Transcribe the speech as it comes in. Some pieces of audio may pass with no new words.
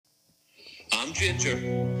I'm Ginger.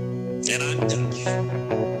 And I'm Dutch.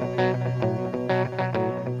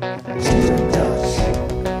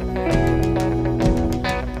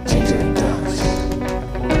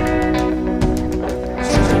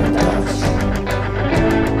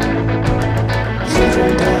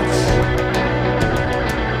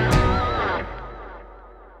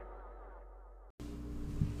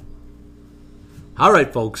 All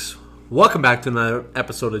right, folks. Welcome back to another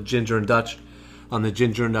episode of Ginger and Dutch on the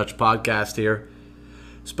Ginger and Dutch podcast here.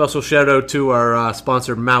 Special shout out to our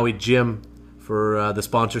sponsor, Maui Gym, for the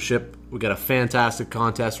sponsorship. We got a fantastic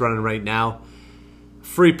contest running right now.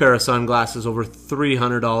 Free pair of sunglasses, over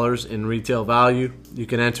 $300 in retail value. You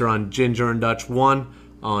can enter on Ginger and Dutch 1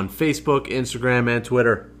 on Facebook, Instagram, and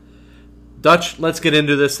Twitter. Dutch, let's get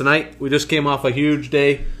into this tonight. We just came off a huge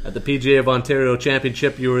day at the PGA of Ontario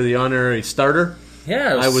Championship. You were the honorary starter.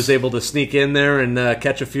 Yeah, I was able to sneak in there and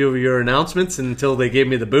catch a few of your announcements until they gave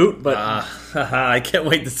me the boot. But I can't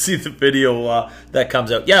wait to see the video that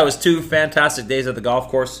comes out. Yeah, it was 2 fantastic days at the golf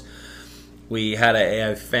course. We had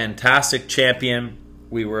a fantastic champion.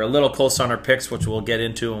 We were a little close on our picks, which we'll get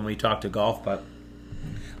into when we talk to golf. But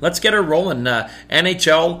let's get her rolling.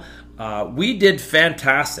 NHL, we did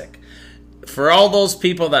fantastic. For all those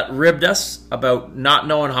people that ribbed us about not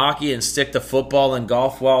knowing hockey and stick to football and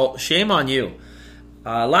golf, well, shame on you.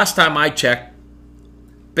 Last time I checked,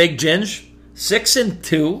 Big Ginge,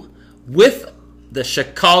 6-2 with the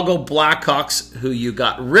Chicago Blackhawks, who you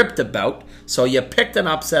got ripped about. So you picked an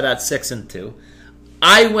upset at 6-2.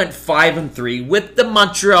 I went 5-3 with the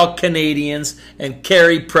Montreal Canadiens and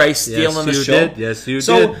Carey Price stealing the show. Yes, you did.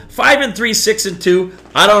 So 5-3, 6-2.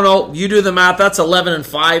 I don't know. You do the math. That's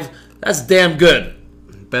 11-5. That's damn good.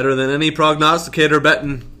 Better than any prognosticator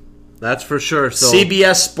betting. That's for sure. So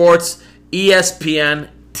CBS Sports, ESPN,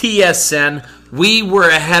 TSN. We were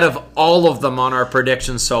ahead of all of them on our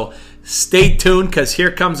predictions. So stay tuned, because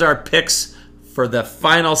here comes our picks for the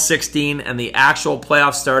final 16 and the actual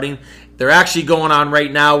playoffs starting. They're actually going on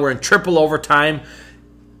right now. We're in triple overtime.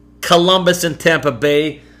 Columbus and Tampa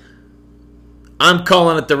Bay. I'm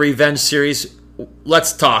calling it the revenge series.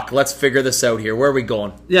 Let's talk. Let's figure this out here. Where are we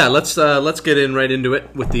going? yeah, let's get in right into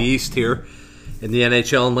it with the East here in the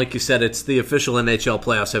NHL. And like you said, it's the official NHL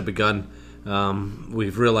playoffs have begun.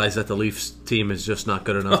 We've realized that the Leafs team is just not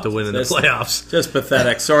good enough to win in the playoffs. Just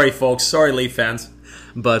pathetic. Sorry, folks. Sorry, Leaf fans.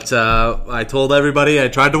 But I told everybody, I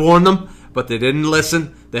tried to warn them, but they didn't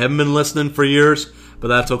listen. They haven't been listening for years, but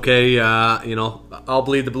that's okay. I'll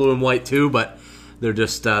bleed the blue and white too, but they're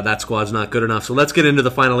just that squad's not good enough. So let's get into the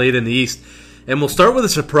final 8 in the East. And we'll start with a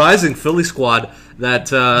surprising Philly squad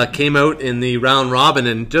that came out in the round robin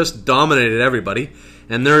and just dominated everybody.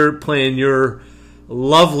 And they're playing your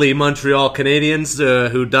lovely Montreal Canadiens,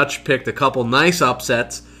 who Dutch picked a couple nice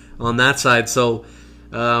upsets on that side. So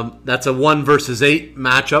that's a 1 versus 8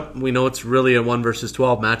 matchup. We know it's really a 1 versus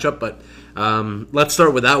 12 matchup, but let's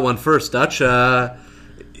start with that one first, Dutch.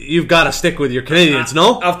 You've got to stick with your Canadians,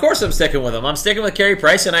 no? Of course I'm sticking with them. I'm sticking with Carey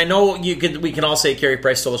Price, and I know we can all say Carey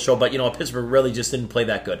Price stole the show, but Pittsburgh really just didn't play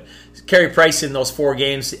that good. Carey Price in those 4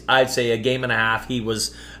 games, I'd say a game and a half, he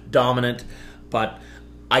was dominant. But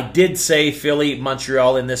I did say Philly,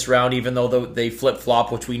 Montreal in this round, even though they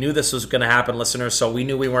flip-flop, which we knew this was going to happen, listeners, so we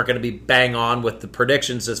knew we weren't going to be bang on with the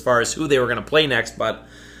predictions as far as who they were going to play next, but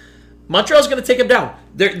Montreal's going to take them down.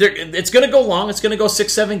 It's going to go long. It's going to go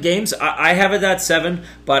 6-7 games. I have it at 7,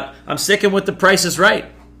 but I'm sticking with the Price is Right.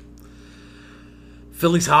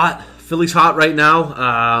 Philly's hot. Philly's hot right now.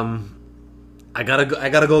 I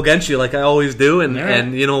gotta go against you like I always do, and All right.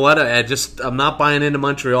 and you know what? I'm not buying into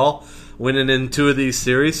Montreal winning in 2 of these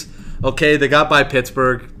series. Okay, they got by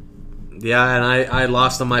Pittsburgh. Yeah, and I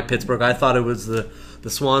lost on my Pittsburgh. I thought it was the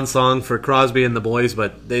swan song for Crosby and the boys,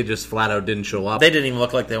 but they just flat out didn't show up. They didn't even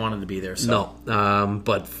look like they wanted to be there. So. No,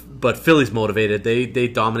 but Philly's motivated. They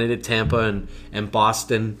dominated Tampa and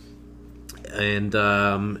Boston and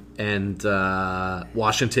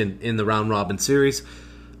Washington in the round robin series.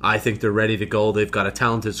 I think they're ready to go. They've got a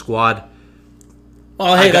talented squad.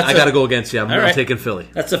 Well, hey, I got to go against you. I'm taking Philly.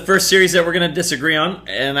 That's the first series that we're going to disagree on,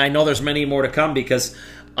 and I know there's many more to come, because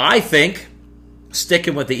I think,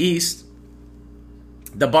 sticking with the East,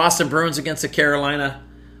 the Boston Bruins against the Carolina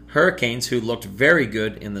Hurricanes, who looked very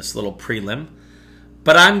good in this little prelim.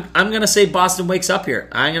 But I'm going to say Boston wakes up here.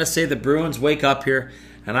 I'm going to say the Bruins wake up here,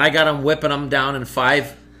 and I got them whipping them down in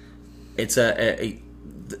 5. It's I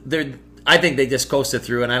think they just coasted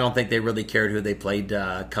through, and I don't think they really cared who they played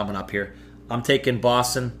coming up here. I'm taking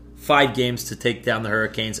Boston, 5 games to take down the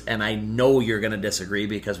Hurricanes, and I know you're going to disagree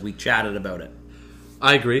because we chatted about it.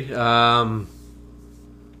 I agree.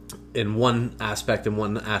 in one aspect and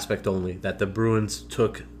one aspect only, that the Bruins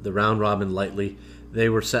took the round robin lightly. They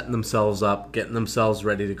were setting themselves up, getting themselves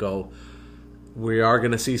ready to go. We are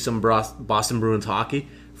going to see some Boston Bruins hockey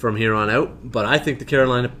from here on out, but I think the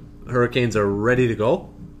Carolina Hurricanes are ready to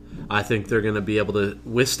go. I think they're going to be able to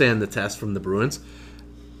withstand the test from the Bruins.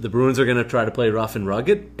 The Bruins are going to try to play rough and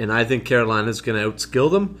rugged, and I think Carolina's going to outskill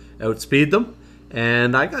them, outspeed them.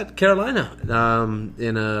 And I got Carolina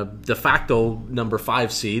in a de facto number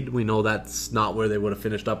 5 seed. We know that's not where they would have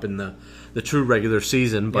finished up in the true regular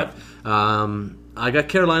season, but I got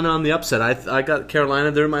Carolina on the upset. I got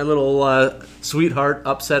Carolina. They're my little sweetheart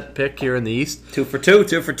upset pick here in the East. 2 for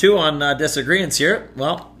 2 on disagreeance here.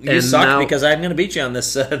 Well, you And suck now- because I'm going to beat you on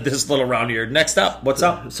this this little round here. Next up, what's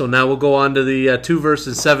up? So now we'll go on to the 2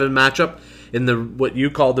 versus 7 matchup in the what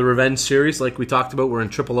you call the revenge series. Like we talked about, we're in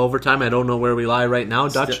triple overtime. I don't know where we lie right now,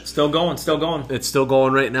 Dutch. Still going. It's still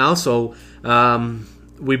going right now. So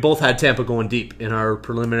we both had Tampa going deep in our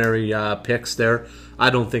preliminary picks there. I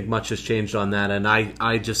don't think much has changed on that. And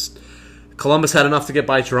I just... Columbus had enough to get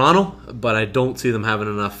by Toronto, but I don't see them having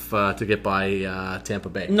enough to get by Tampa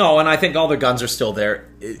Bay. No, and I think all their guns are still there.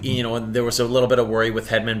 You know, there was a little bit of worry with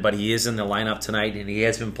Hedman, but he is in the lineup tonight, and he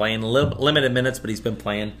has been playing limited minutes, but he's been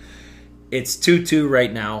playing. It's 2-2 right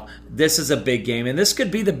now. This is a big game, and this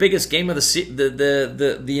could be the biggest game of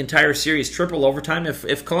the entire series. Triple overtime.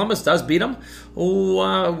 If Columbus does beat them,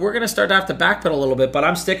 we're going to start to have to backpedal a little bit. But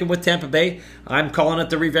I'm sticking with Tampa Bay. I'm calling it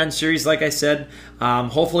the revenge series, like I said.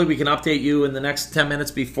 Hopefully, we can update you in the next 10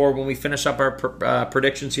 minutes before when we finish up our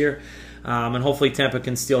predictions here, and hopefully Tampa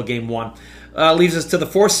can steal Game 1. Leaves us to the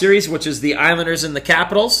 4th series, which is the Islanders and the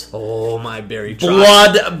Capitals. Oh, my Barry Trotz.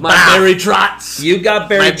 Blood My bath. Barry Trotz. You got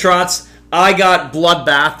Barry Trotz. I got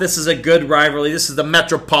Bloodbath. This is a good rivalry. This is the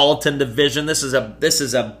Metropolitan Division. This is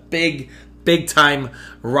a big time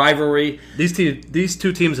rivalry. These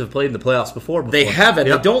two teams have played in the playoffs before. They haven't.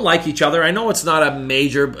 Yep. They don't like each other. I know it's not a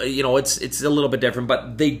major. You know, it's a little bit different,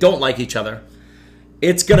 but they don't like each other.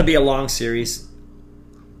 It's going to be a long series.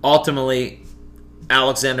 Ultimately,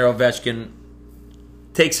 Alexander Ovechkin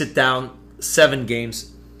takes it down 7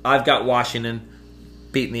 games. I've got Washington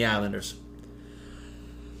beating the Islanders.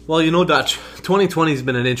 Well, you know, Dutch, 2020 has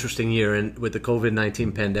been an interesting year and with the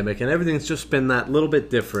COVID-19 pandemic, and everything's just been that little bit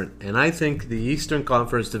different. And I think the Eastern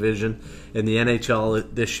Conference Division in the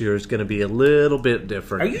NHL this year is going to be a little bit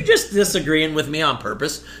different. Are you just disagreeing with me on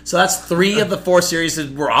purpose? So that's 3 of the 4 series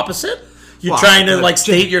that were opposite? You're Well, trying to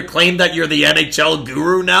state your claim that you're the NHL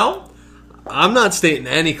guru now? I'm not stating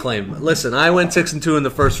any claim. Listen, I went 6-2 in the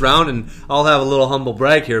first round, and I'll have a little humble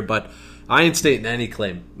brag here, but I ain't stating any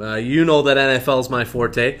claim. You know that NFL is my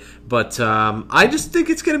forte, but I just think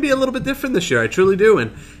it's going to be a little bit different this year. I truly do,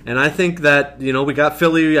 and I think that we got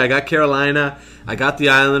Philly, I got Carolina, I got the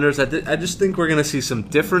Islanders. I just think we're going to see some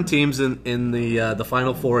different teams in the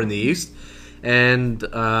Final Four in the East, and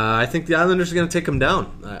I think the Islanders are going to take them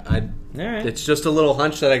down. All right. It's just a little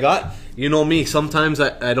hunch that I got. You know me. Sometimes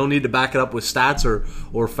I don't need to back it up with stats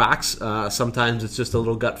or facts. Sometimes it's just a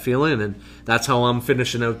little gut feeling, and that's how I'm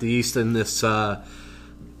finishing out the East in this, top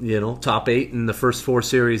 8 in the first 4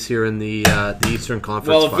 series here in the Eastern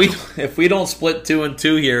Conference. Well, if we don't split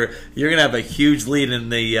 2-2 here, you're gonna have a huge lead in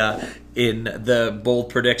the bold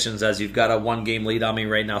predictions, as you've got a 1-game lead on me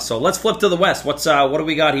right now. So let's flip to the West. What do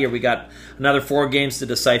we got here? We got another 4 games to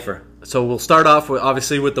decipher. So we'll start off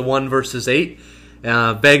obviously with the 1 versus 8,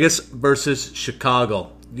 Vegas versus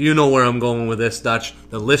Chicago. You know where I'm going with this, Dutch.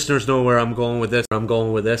 The listeners know where I'm going with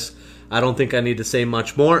this. I don't think I need to say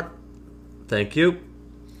much more. Thank you.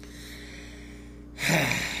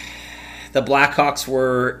 The Blackhawks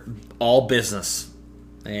were all business.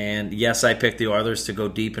 And yes, I picked the Oilers to go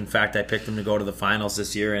deep. In fact, I picked them to go to the finals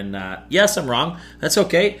this year. And yes, I'm wrong. That's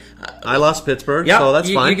okay. I lost Pittsburgh, Yeah, so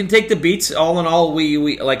that's fine. You can take the beats. All in all,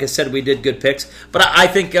 we like I said, we did good picks. But I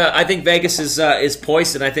think Vegas is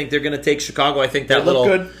poised, and I think they're going to take Chicago. I think that They look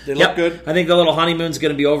good. They look good. I think the little honeymoon's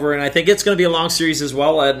going to be over, and I think it's going to be a long series as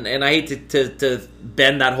well. And I hate to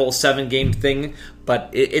bend that whole 7-game thing,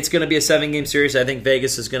 but it's going to be a 7-game series. I think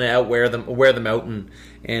Vegas is going to wear them out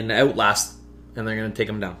and outlast. And they're going to take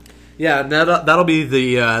them down. Yeah, that'll be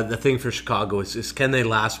the thing for Chicago is can they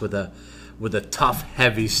last with a tough,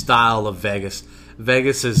 heavy style of Vegas.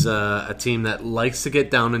 Vegas is a team that likes to get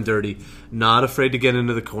down and dirty, not afraid to get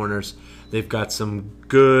into the corners. They've got some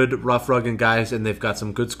good rough, rugged guys, and they've got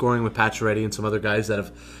some good scoring with Pacioretty and some other guys that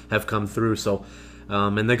have come through. So,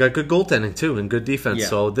 and they got good goaltending too and good defense. Yeah.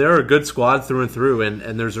 So they're a good squad through and through,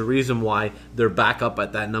 and there's a reason why they're back up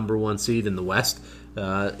at that number 1 seed in the West.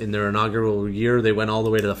 In their inaugural year, they went all the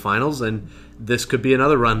way to the finals, and this could be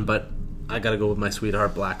another run. But I got to go with my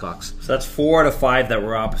sweetheart Blackhawks. So that's 4 out of 5 that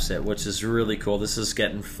were opposite, which is really cool. This is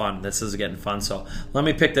getting fun. So let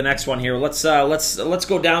me pick the next one here. Let's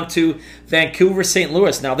go down to Vancouver, St.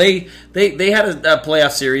 Louis. Now they had a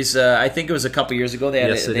playoff series. I think it was a couple years ago. They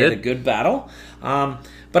had a good battle.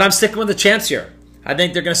 But I'm sticking with the Champs here. I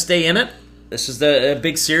think they're going to stay in it. This is the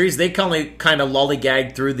big series. They kind of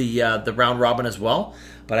lollygagged through the round robin as well.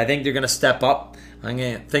 But I think they're going to step up. I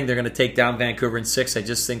think they're going to take down Vancouver in 6. I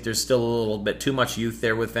just think there's still a little bit too much youth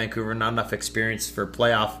there with Vancouver, not enough experience for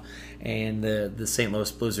playoff, and the St.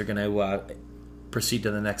 Louis Blues are going to proceed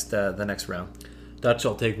to the next round. Dutch,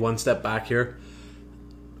 I'll take one step back here,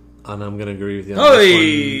 and I'm going to agree with you. On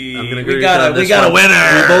this one. I'm going to agree with you on this we got a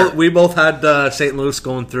winner. We both had St. Louis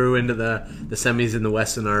going through into the semis in the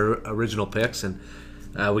West in our original picks, and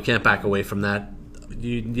we can't back away from that.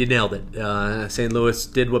 You nailed it. St. Louis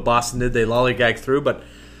did what Boston did. They lollygagged through, but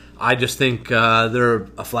I just think they're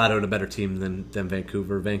a flat-out a better team than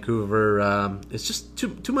Vancouver. Vancouver, it's just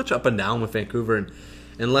too much up and down with Vancouver. And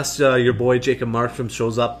unless your boy Jacob Markstrom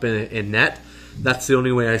shows up in net, that's the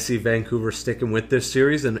only way I see Vancouver sticking with this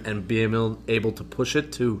series and being able to push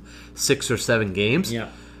it to 6 or 7 games. Yeah.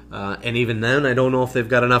 And even then, I don't know if they've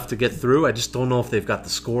got enough to get through. I just don't know if they've got the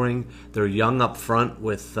scoring. They're young up front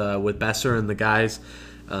with Besser and the guys.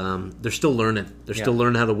 They're still learning. They're still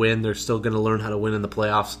learning how to win. They're still going to learn how to win in the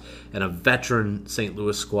playoffs. And a veteran St.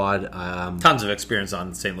 Louis squad. Tons of experience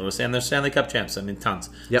on St. Louis. And they're Stanley Cup champs. I mean, tons.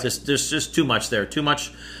 Yep. There's just too much there.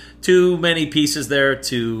 Too many pieces there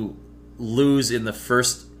to lose in the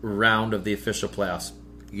first round of the official playoffs.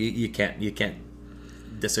 You can't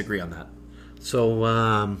disagree on that.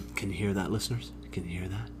 So, can you hear that, listeners? Can you hear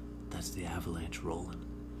that? That's the Avalanche rolling.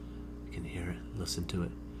 You can hear it. Listen to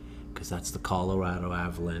it. Because that's the Colorado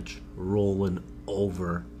Avalanche rolling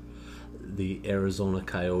over the Arizona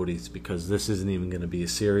Coyotes. Because this isn't even going to be a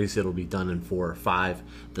series. It'll be done in 4 or 5.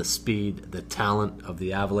 The speed, the talent of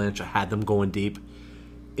the Avalanche. I had them going deep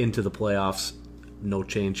into the playoffs. No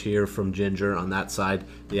change here from Ginger on that side.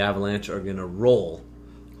 The Avalanche are going to roll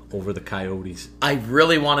over the Coyotes. I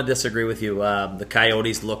really want to disagree with you. The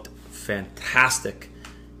Coyotes looked fantastic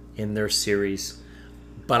in their series,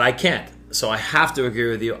 but I can't. So I have to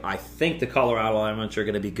agree with you. I think the Colorado Avalanche are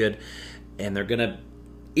going to be good, and they're going to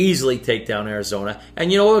easily take down Arizona.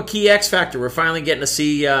 And you know, a key X factor, we're finally getting to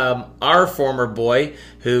see our former boy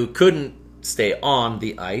who couldn't stay on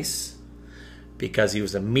the ice because he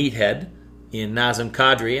was a meathead in Nazem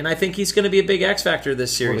Kadri, and I think he's going to be a big X factor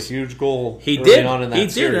this series. What a huge goal! He did, on in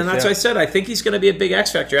that series, and that's what I said. I think he's going to be a big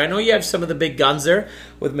X factor. I know you have some of the big guns there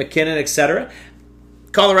with McKinnon, etc.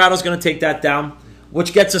 Colorado's going to take that down,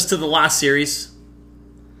 which gets us to the last series.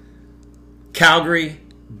 Calgary,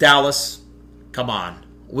 Dallas. Come on,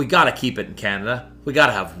 we got to keep it in Canada. We got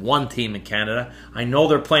to have one team in Canada. I know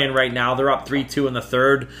they're playing right now. They're up 3-2 in the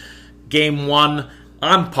third. Game 1.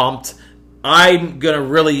 I'm pumped. I'm going to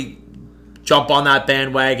really jump on that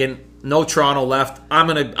bandwagon. No Toronto left. I'm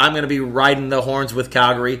gonna be riding the horns with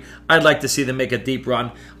Calgary. I'd like to see them make a deep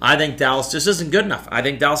run. I think Dallas just isn't good enough.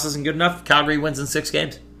 Calgary wins in 6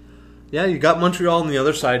 games. Yeah, you got Montreal on the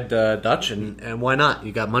other side, Dutch, and why not?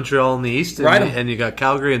 You got Montreal in the east, and you got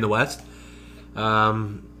Calgary in the west.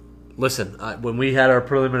 Listen, when we had our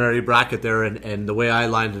preliminary bracket there, and the way I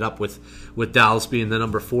lined it up with Dallas being the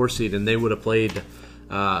number 4 seed, and they would have played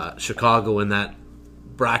Chicago in that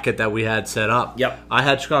bracket that we had set up. Yep. I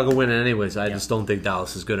had Chicago winning anyways. I just don't think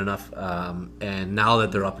Dallas is good enough. And now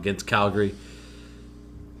that they're up against Calgary,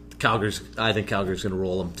 I think Calgary's going to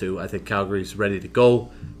roll them too. I think Calgary's ready to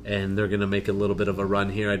go, and they're going to make a little bit of a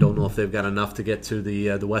run here. I don't know if they've got enough to get to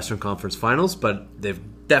the Western Conference Finals, but they've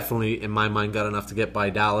definitely, in my mind, got enough to get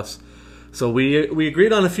by Dallas. So we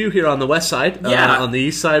agreed on a few here on the west side. Yeah. On the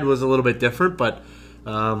east side was a little bit different, but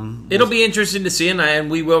it'll be interesting to see, and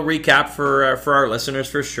we will recap for our listeners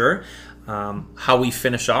for sure how we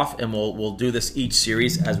finish off, and we'll do this each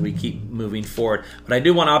series as we keep moving forward. But I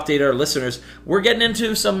do want to update our listeners. We're getting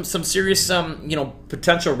into some serious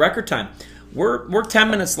potential record time. We're 10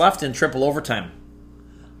 minutes left in triple overtime.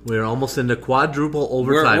 We're almost into quadruple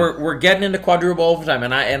overtime. We're getting into quadruple overtime,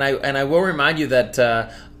 and I will remind you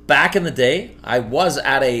that back in the day, I was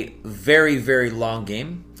at a very, very long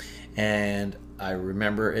game, and I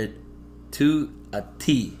remember it to a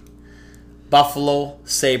T. Buffalo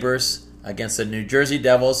Sabres against the New Jersey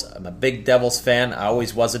Devils. I'm a big Devils fan. I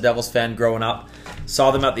always was a Devils fan growing up. Saw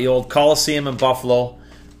them at the old Coliseum in Buffalo.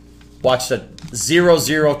 Watched a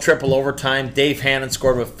 0-0 triple overtime. Dave Hannon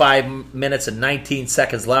scored with 5 minutes and 19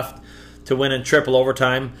 seconds left to win in triple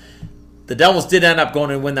overtime. The Devils did end up going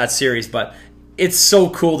and win that series, but it's so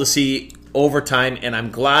cool to see overtime, and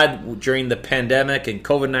I'm glad during the pandemic and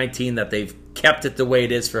COVID-19 that they've kept it the way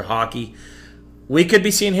it is for hockey. We could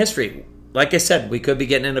be seeing history. Like I said, we could be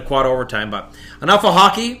getting into quad overtime. But enough of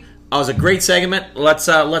hockey. That was a great segment. Let's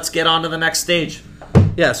get on to the next stage.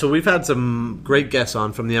 Yeah, so we've had some great guests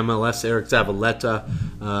on from the MLS. Eric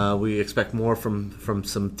Zavaleta. We expect more from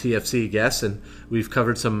some TFC guests, and we've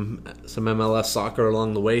covered some MLS soccer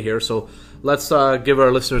along the way here. So let's give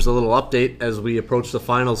our listeners a little update as we approach the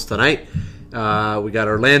finals tonight. We got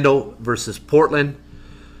Orlando versus Portland.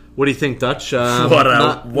 What do you think, Dutch?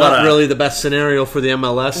 Not really the best scenario for the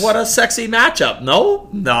MLS. What a sexy matchup, no?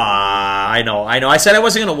 Nah, I know. I said I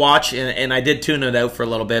wasn't going to watch, and I did tune it out for a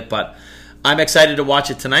little bit, but I'm excited to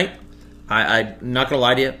watch it tonight. I'm not going to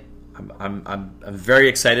lie to you. I'm very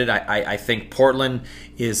excited. I think Portland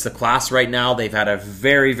is the class right now. They've had a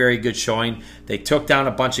very, very good showing. They took down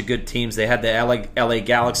a bunch of good teams. They had the LA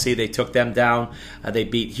Galaxy. They took them down. They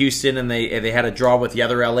beat Houston, and they had a draw with the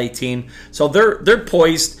other LA team. So they're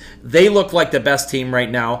poised. They look like the best team right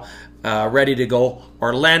now, ready to go.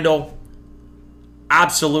 Orlando,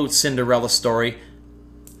 absolute Cinderella story.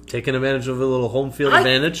 Taking advantage of a little home field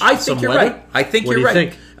advantage. I think you're right. I think you're right.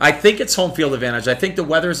 Think? I think it's home field advantage. I think the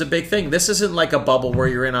weather is a big thing. This isn't like a bubble where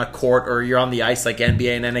you're in a court or you're on the ice like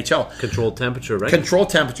NBA and NHL. Controlled temperature, right? Controlled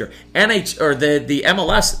temperature. The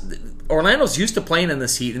MLS, Orlando's used to playing in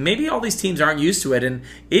this heat, and maybe all these teams aren't used to it, and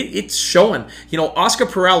it's showing. You know, Oscar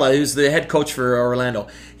Perella, who's the head coach for Orlando,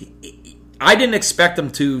 I didn't expect him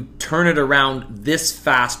to turn it around this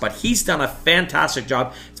fast, but he's done a fantastic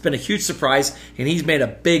job. It's been a huge surprise, and he's made a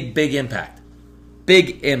big, big impact.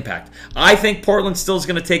 Big impact. I think Portland still is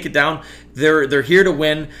going to take it down. They're here to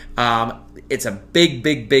win. It's a big,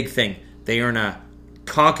 big, big thing. They earn a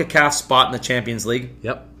CONCACAF spot in the Champions League.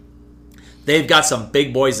 Yep. They've got some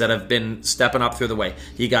big boys that have been stepping up through the way.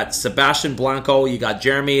 You got Sebastian Blanco. You got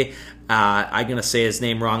Jeremy. I'm going to say his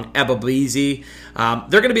name wrong. Ebabizi.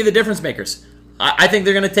 They're going to be the difference makers. I think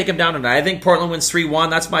they're going to take him down tonight. I think Portland wins 3-1.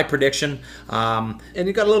 That's my prediction. And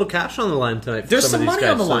you got a little cash on the line tonight. There's some money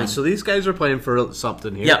on the line. So these guys are playing for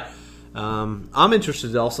something here. Yeah. I'm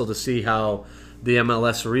interested also to see how the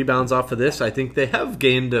MLS rebounds off of this. I think they have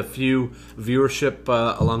gained a few viewership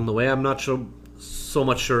along the way. I'm not so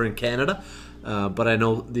much sure in Canada. But I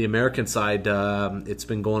know the American side, it's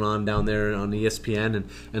been going on down there on ESPN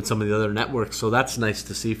and some of the other networks. So that's nice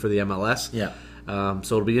to see for the MLS. Yeah.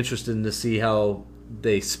 So it'll be interesting to see how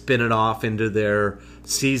they spin it off into their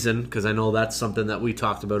season, because I know that's something that we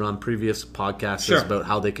talked about on previous podcasts, Sure. about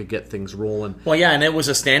how they could get things rolling. Well, yeah, and it was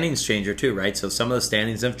a standings changer too, right? So some of the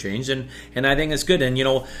standings have changed, and I think it's good. And,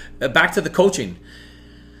 back to the coaching.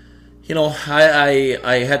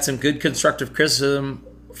 I had some good constructive criticism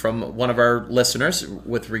from one of our listeners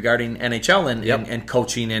regarding NHL and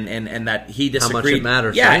coaching and that he disagreed. How much it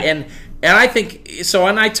matters, yeah, right? and I think so.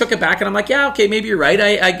 And I took it back, and I'm like, yeah, okay, maybe you're right.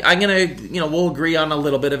 I'm gonna, we'll agree on a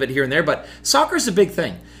little bit of it here and there, but soccer's a big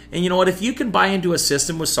thing. And you know what? If you can buy into a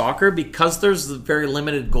system with soccer, because there's very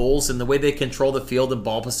limited goals and the way they control the field and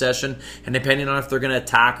ball possession, and depending on if they're going to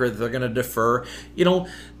attack or if they're going to defer,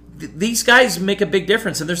 these guys make a big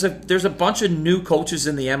difference, and there's a bunch of new coaches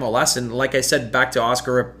in the MLS, and like I said, back to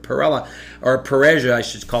Oscar Perella, or Pereja, I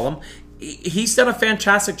should call him. He's done a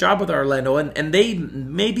fantastic job with Orlando, and they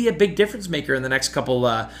may be a big difference maker in the next couple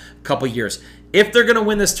years. If they're going to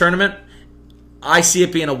win this tournament, I see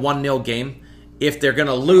it being a 1-0 game. If they're going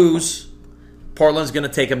to lose, Portland's going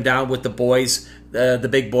to take them down with the boys. The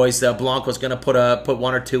big boys. Blanco's going to put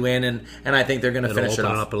one or two in, and I think they're going to finish it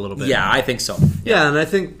off. Up a little bit. Yeah, I think so. Yeah, and I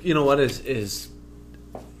think what is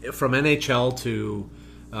from NHL to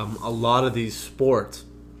a lot of these sports.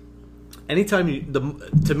 Anytime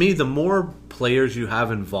to me, the more players you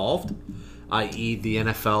have involved, i.e., the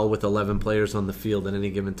NFL with 11 players on the field at any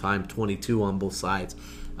given time, 22 on both sides.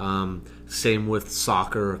 Same with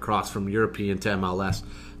soccer across from European to MLS.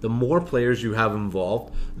 The more players you have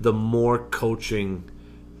involved, the more coaching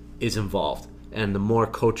is involved, and the more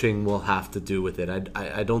coaching will have to do with it.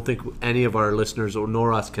 I don't think any of our listeners or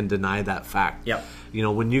nor us can deny that fact. Yep.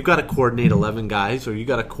 When you got to coordinate 11 guys, or you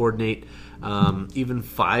got to coordinate even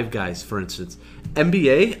 5 guys, for instance.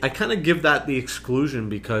 NBA, I kind of give that the exclusion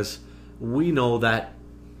because we know that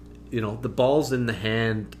the ball's in the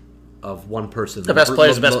hand of one person. The best player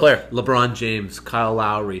is the best player. LeBron James, Kyle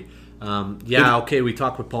Lowry. Okay, we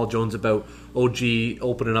talked with Paul Jones about OG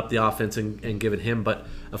opening up the offense and giving him, but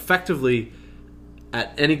effectively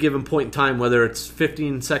at any given point in time, whether it's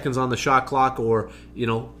 15 seconds on the shot clock or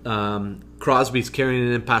Crosby's carrying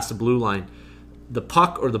it in past the blue line, the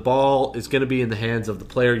puck or the ball is going to be in the hands of the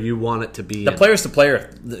player you want it to be. The player's the player,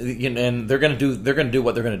 and they're going to do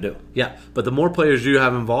what they're going to do. Yeah, but the more players you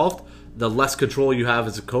have involved, the less control you have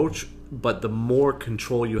as a coach, but the more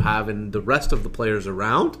control you have in the rest of the players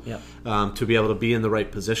around to be able to be in the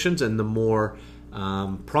right positions, and the more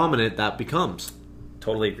prominent that becomes.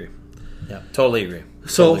 Totally agree. Yeah, totally agree.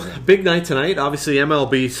 So, Totally agree. big night tonight. Obviously,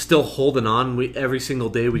 MLB still holding on. Every single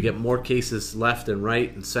day we get more cases left and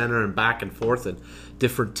right and center and back and forth and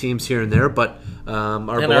different teams here and there. But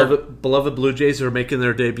our beloved Blue Jays are making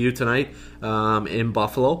their debut tonight in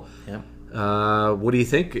Buffalo. Yeah. What do you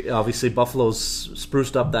think? Obviously, Buffalo's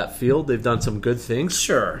spruced up that field. They've done some good things.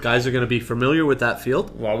 Sure. Guys are going to be familiar with that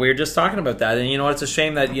field. Well, we were just talking about that. And, it's a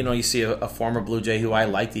shame that, you see a former Blue Jay who I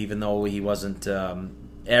liked, even though he wasn't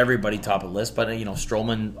everybody top of the list. But,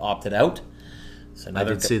 Stroman opted out. I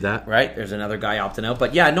did see that. Right? There's another guy opting out.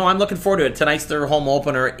 But, yeah, no, I'm looking forward to it. Tonight's their home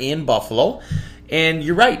opener in Buffalo. And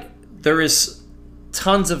you're right. There is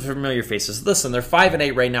tons of familiar faces. Listen, they're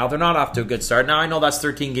 5-8 right now. They're not off to a good start. Now I know that's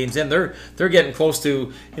 13 games in. They're getting close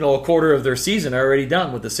to a quarter of their season already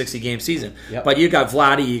done with the 60-game season. Yep. But you got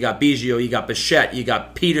Vladdy, you got Biggio, you got Bichette, you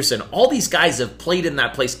got Peterson. All these guys have played in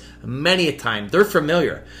that place many a time. They're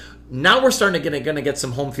familiar. Now we're starting to get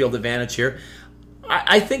some home field advantage here.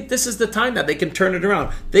 I think this is the time that they can turn it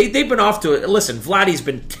around. They've been off to it. Listen, Vladdy's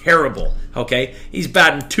been terrible, okay? He's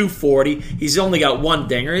batting .240. He's only got one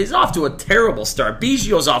dinger. He's off to a terrible start.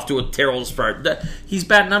 Biggio's off to a terrible start. He's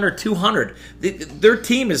batting under 200. Their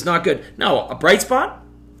team is not good. Now, a bright spot,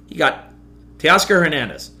 you got Teoscar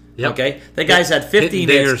Hernandez. Yep. Okay, the guy's had 15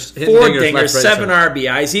 hits, hits, 4 dingers, left, right, 7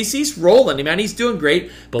 RBIs. He's rolling, man. He's doing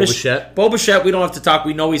great. Bo Bichette. Bo Bichette, we don't have to talk.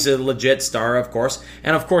 We know he's a legit star, of course,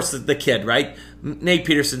 and of course the kid, right? Nate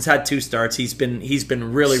Peterson's had 2 starts. He's been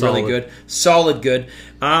really Solid. really good, solid good.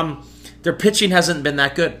 Their pitching hasn't been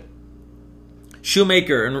that good.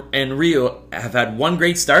 Shoemaker and Rio have had one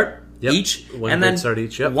great start. Yep. Each, One and great then start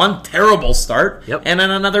each, yep. one terrible start, Yep. and then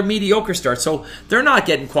another mediocre start. So they're not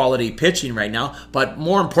getting quality pitching right now. But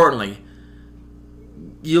more importantly,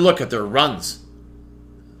 you look at their runs.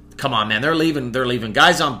 Come on, man! They're leaving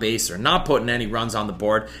guys on base. They're not putting any runs on the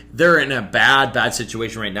board. They're in a bad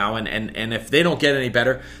situation right now. And if they don't get any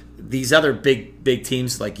better, these other big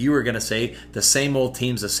teams, like you were going to say, the same old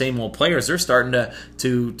teams, the same old players, they're starting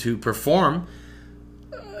to perform.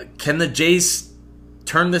 Can the Jays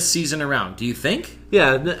turn this season around? Do you think?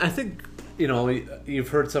 Yeah, I think you've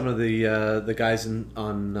heard some of the guys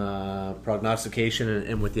on prognostication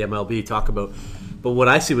and with the MLB talk about. But what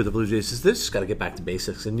I see with the Blue Jays is they just got to get back to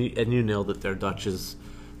basics, and you nailed it there, Dutch. Is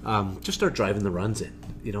just start driving the runs in.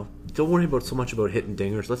 Don't worry so much about hitting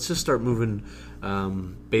dingers. Let's just start moving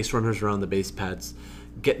base runners around the base pads,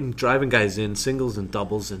 driving guys in singles and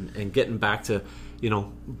doubles, and getting back to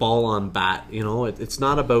ball on bat. It's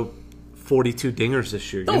not about 42 dingers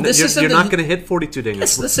this year. No, you're not going to hit 42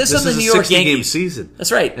 dingers. This isn't the New York Yankees. 60-game Yankees. season.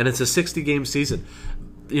 That's right. And it's a 60-game season.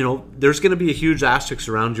 There's going to be a huge asterisk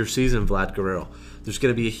around your season, Vlad Guerrero. There's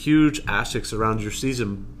going to be a huge asterisk around your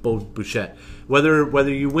season, Bo Bichette.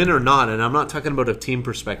 Whether you win or not, and I'm not talking about a team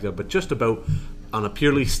perspective, but just about on a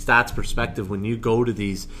purely stats perspective, when you go to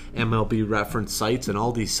these MLB reference sites and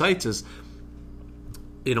all these sites, is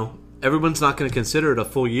everyone's not going to consider it a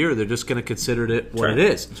full year. They're just going to consider it what it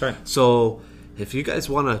is. That's right. So if you guys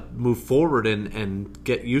want to move forward and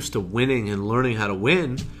get used to winning and learning how to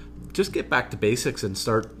win, just get back to basics and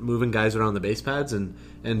start moving guys around the base pads and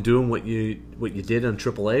doing what you did on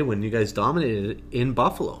AAA when you guys dominated in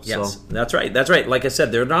Buffalo. Yes, So, that's right. That's right. Like I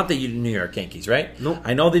said, they're not the New York Yankees, right? Nope.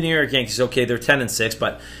 I know the New York Yankees. Okay, they're 10-6,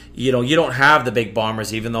 but you don't have the big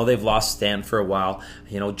bombers, even though they've lost Stan for a while.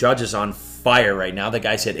 Judge is on fire right now. The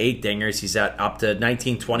guy's hit 8 dingers. He's at up to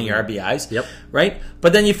 19, 20 RBIs. Yep. Right.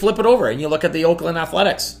 But then you flip it over and you look at the Oakland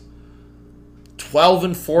Athletics.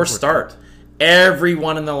 12-4 start.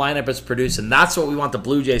 Everyone in the lineup is producing. That's what we want the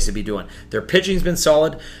Blue Jays to be doing. Their pitching's been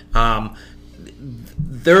solid.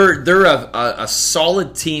 They're a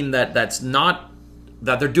solid team that's not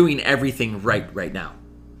that they're doing everything right now.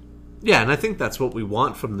 yeah, and I think that's what we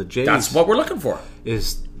want from the Jays. That's what we're looking for.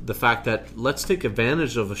 Is the fact that let's take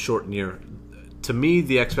advantage of a shortened year. To me,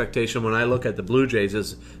 the expectation when I look at the Blue Jays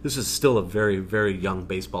is this is still a very, very young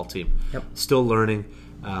baseball team. Yep. Still learning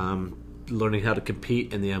how to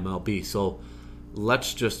compete in the MLB. So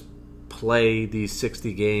let's just play these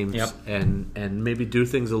 60 games Yep. and maybe do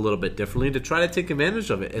things a little bit differently to try to take advantage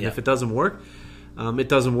of it. And Yep. if it doesn't work, it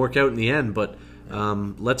doesn't work out in the end. But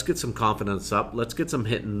let's get some confidence up. Let's get some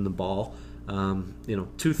hitting the ball.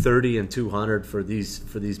 230 and 200 for these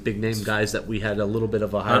big name guys that we had a little bit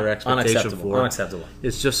of a higher expectation for. Unacceptable.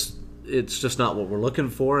 It's just not what we're looking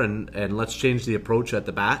for, and let's change the approach at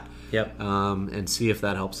the bat. Yep. And see if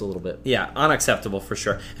that helps a little bit. Yeah, unacceptable for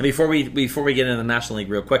sure. And before we get into the National League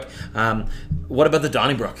real quick, what about the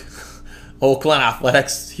Donnybrook? Oakland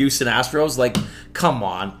Athletics, Houston Astros. Like, come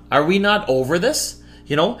on. Are we not over this?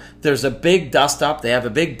 You know, there's a big dust up. They have a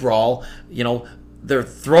big brawl. You know, they're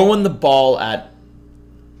throwing the ball at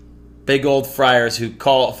big old Fires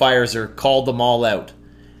called them all out.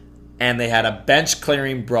 And they had a bench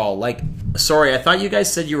clearing brawl. Like, sorry, I thought you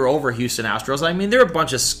guys said you were over Houston Astros. I mean, they're a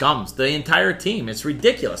bunch of scums. The entire team. It's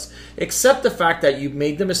ridiculous. Except the fact that you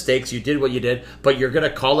made the mistakes, you did what you did, but you're gonna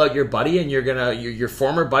call out your buddy and your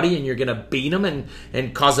former buddy, and you're gonna beat him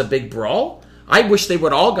and cause a big brawl. I wish they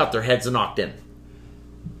would all got their heads knocked in.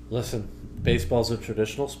 Listen, baseball's a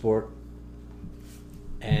traditional sport,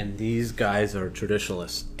 and these guys are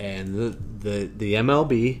traditionalists. And the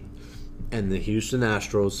MLB and the Houston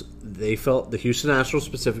Astros, the Houston Astros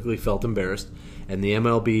specifically felt embarrassed, and the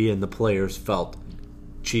MLB and the players felt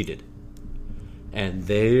cheated. And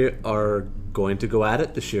they are going to go at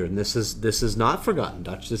it this year, and this is not forgotten,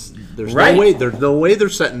 Dutch. There's no way they're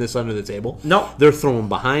setting this under the table. No, they're throwing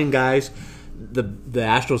behind guys. The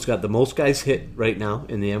Astros got the most guys hit right now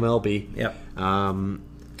in the MLB. Yep.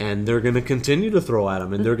 And they're going to continue to throw at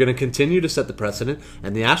them, and they're going to continue to set the precedent.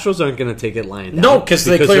 And the Astros aren't going to take it lying down. No, because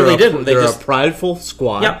they clearly didn't. They're a prideful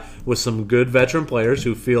squad Yep. with some good veteran players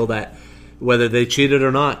who feel that whether they cheated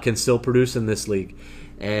or not can still produce in this league.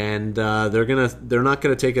 And they're not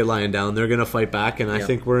gonna take it lying down. They're gonna fight back, and I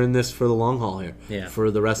think we're in this for the long haul here. Yeah.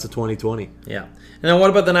 For the rest of 2020. Yeah. And then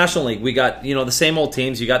what about the National League? We got the same old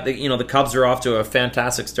teams. You got the Cubs are off to a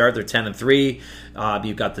fantastic start. They're 10-3.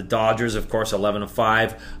 You've got the Dodgers, of course,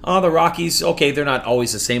 11-5. The Rockies, okay, they're not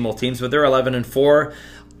always the same old teams, but they're 11-4.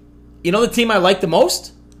 You know the team I like the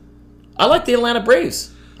most? I like the Atlanta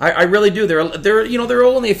Braves. I really do. They're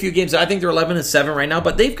only a few games. I think they're 11-7 right now,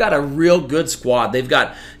 but they've got a real good squad. They've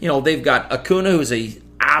got Acuna, who's a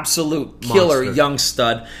absolute killer young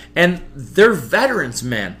stud, and they're veterans,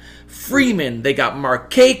 man. Freeman, they got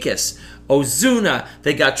Markakis, Ozuna,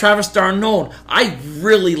 they got Travis d'Arnaud. I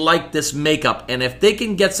really like this makeup, and if they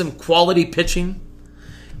can get some quality pitching,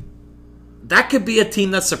 that could be a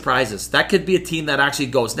team that surprises. That could be a team that actually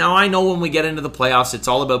goes. Now, I know when we get into the playoffs, it's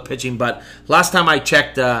all about pitching, but last time I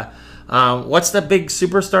checked, what's the big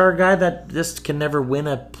superstar guy that just can never win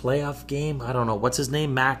a playoff game? I don't know. What's his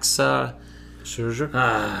name? Max Scherzer?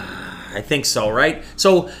 I think so, right?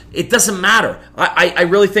 So it doesn't matter. I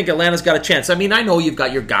really think Atlanta's got a chance. I mean, I know you've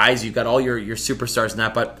got your guys, you've got all your superstars and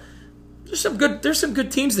that, but there's some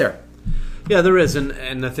good teams there. Yeah, there is,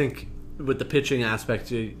 and I think with the pitching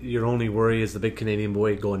aspect, your only worry is the big Canadian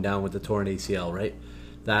boy going down with the torn ACL, right?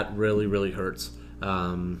 That really, really hurts.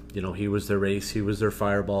 He was their ace, he was their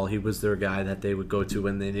fireball, he was their guy that they would go to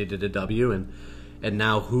when they needed a W, and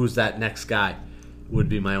now who's that next guy would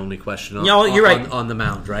be my only question you're right. on the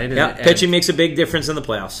mound, right? Pitching makes a big difference in the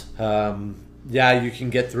playoffs. You can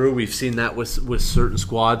get through. We've seen that with certain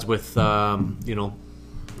squads, with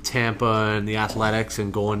Tampa and the Athletics,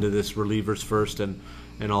 and going to this relievers first and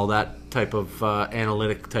all that type of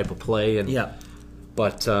analytic type of play. And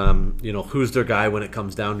but who's their guy when it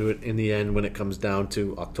comes down to it? In the end, when it comes down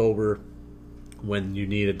to October, when you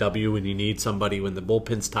need a W, and you need somebody when the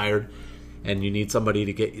bullpen's tired, and you need somebody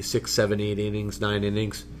to get you 6, 7, 8 innings, 9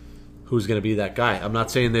 innings. Who's going to be that guy? I'm not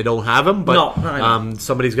saying they don't have him, but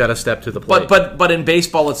somebody's got to step to the plate. But in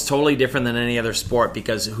baseball, it's totally different than any other sport,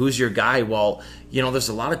 because who's your guy? Well, there's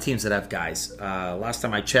a lot of teams that have guys. Last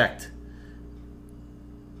time I checked,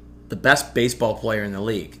 the best baseball player in the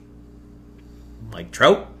league, Mike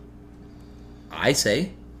Trout, I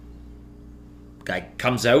say. Guy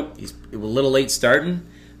comes out, he's a little late starting,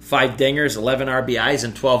 5 dingers, 11 RBIs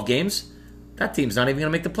in 12 games. That team's not even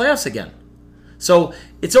going to make the playoffs again. So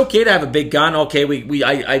it's okay to have a big gun. Okay,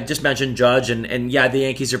 I just mentioned Judge, and the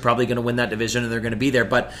Yankees are probably going to win that division, and they're going to be there.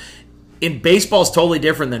 But in baseball, it's totally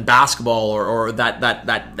different than basketball or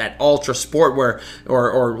that ultra sport where,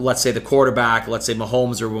 or let's say the quarterback, let's say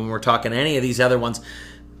Mahomes, or when we're talking any of these other ones.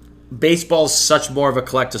 Baseball is such more of a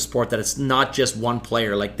collective sport that it's not just one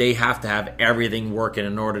player. Like, they have to have everything working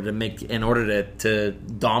in order to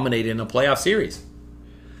dominate in a playoff series.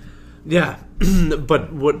 Yeah,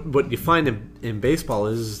 but what you find in baseball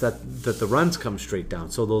is that the runs come straight down.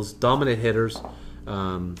 So those dominant hitters,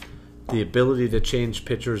 the ability to change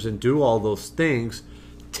pitchers and do all those things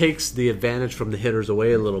takes the advantage from the hitters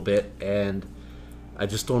away a little bit. And I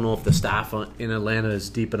just don't know if the staff in Atlanta is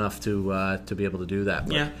deep enough to be able to do that.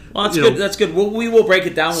 But, well, that's good. That's good. We will break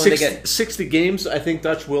it down when they get 60 games. I think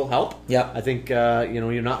Dutch will help. Yeah, I think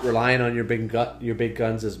you're not relying on your big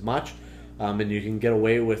guns as much, and you can get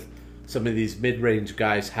away with some of these mid-range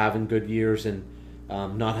guys having good years and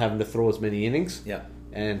not having to throw as many innings. Yeah,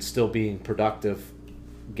 and still being productive,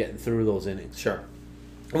 getting through those innings. Sure.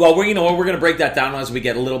 Well, we're going to break that down as we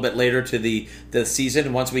get a little bit later to the season,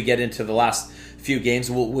 and once we get into the last few games,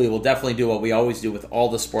 we will definitely do what we always do with all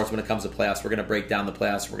the sports when it comes to playoffs. We're going to break down the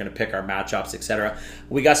playoffs. We're going to pick our matchups, etc.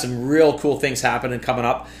 We got some real cool things happening coming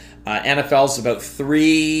up. NFL's about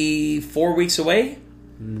 3-4 weeks away.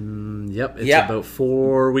 Yep, it's about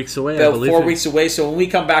 4 weeks away. About 4 weeks away. So when we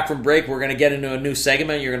come back from break, we're going to get into a new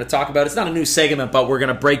segment. You're going to talk about, it's not a new segment, but we're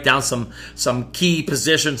going to break down some key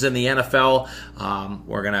positions in the NFL.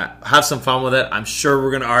 We're going to have some fun with it. I'm sure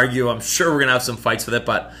we're going to argue. I'm sure we're going to have some fights with it.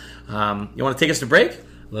 But you want to take us to break?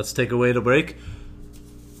 Let's take away to break.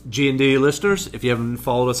 G&D listeners, if you haven't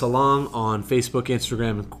followed us along on Facebook,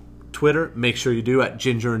 Instagram, and Twitter, make sure you do at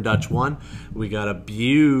Ginger and Dutch 1. We got a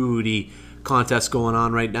beauty contest going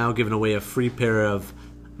on right now, giving away a free pair of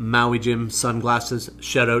Maui Jim sunglasses.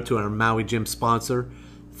 Shout out to our Maui Jim sponsor.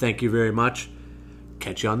 Thank you very much.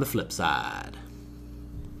 Catch you on the flip side.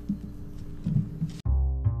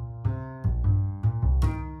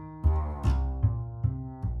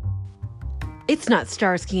 It's not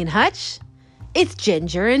Starsky and Hutch. It's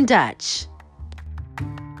Ginger and Dutch.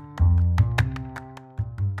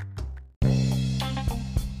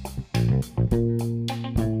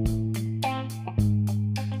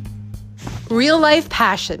 Real life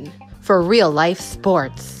passion for real life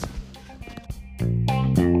sports.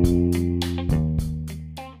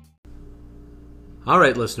 All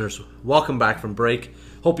right, listeners, welcome back from break.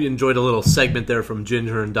 Hope you enjoyed a little segment there from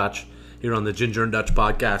Ginger and Dutch here on the Ginger and Dutch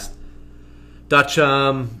podcast. Dutch,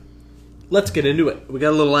 let's get into it. We got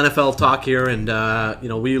a little NFL talk here, and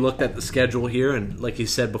we looked at the schedule here, and like you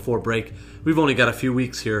said before break, we've only got a few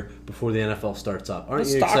weeks here before the NFL starts up. Aren't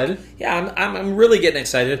you excited? Yeah, I'm really getting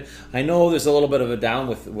excited. I know there's a little bit of a down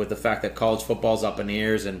with the fact that college football's up in the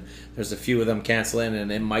ears, and there's a few of them canceling, and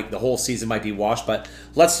the whole season might be washed. But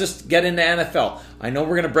let's just get into NFL. I know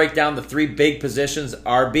we're going to break down the three big positions: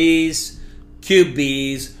 RBs,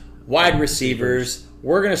 QBs, wide receivers.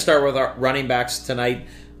 We're going to start with our running backs tonight.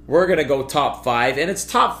 We're going to go top five, and it's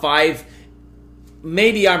top five.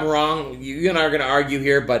 Maybe I'm wrong. You and I are going to argue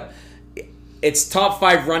here, but it's top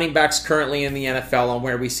five running backs currently in the NFL on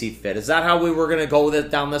where we see fit. Is that how we were going to go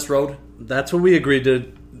down this road? That's what we agreed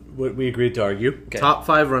to argue. Okay. Top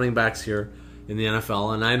five running backs here in the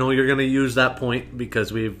NFL, and I know you're going to use that point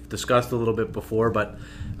because we've discussed a little bit before, but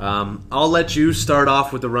I'll let you start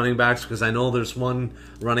off with the running backs because I know there's one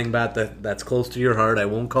running back that's close to your heart. I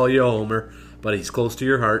won't call you a homer, but he's close to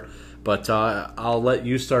your heart. But I'll let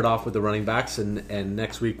you start off with the running backs, and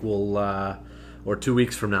next week or 2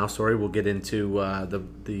 weeks from now, we'll get into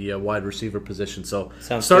the wide receiver position. So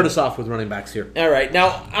start us off with running backs here. All right.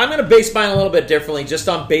 Now, I'm going to base mine a little bit differently, just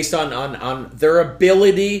based on their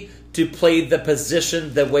ability to play the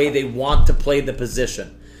position the way they want to play the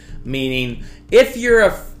position. Meaning, if you're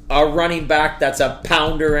a running back that's a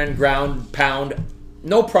pounder and ground pound,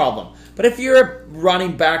 no problem. But if you're a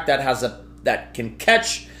running back that can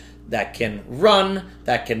catch, that can run,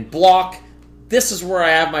 that can block, this is where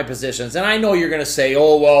I have my positions. And I know you're going to say,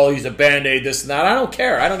 oh, well, he's a Band-Aid, this and that. I don't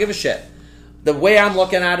care. I don't give a shit. The way I'm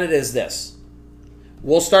looking at it is this.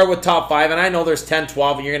 We'll start with top five, and I know there's 10,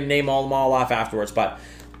 12, and you're going to name them all off afterwards. But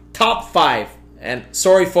top five, and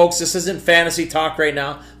sorry, folks, this isn't fantasy talk right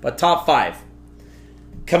now, but top five.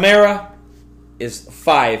 Kamara is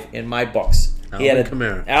 5 in my books. Alvin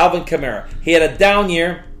Kamara. He had a down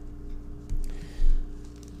year,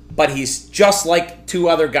 but he's just like two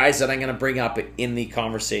other guys that I'm going to bring up in the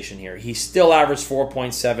conversation here. He still averaged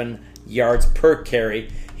 4.7 yards per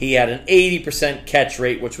carry. He had an 80% catch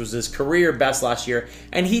rate, which was his career best last year,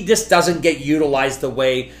 and he just doesn't get utilized the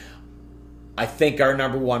way I think our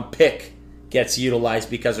number one pick gets utilized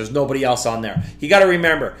because there's nobody else on there. You got to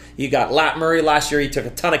remember, you got Lat Murray last year. He took a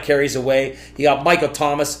ton of carries away. You got Michael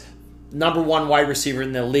Thomas, number one wide receiver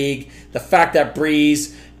in the league. The fact that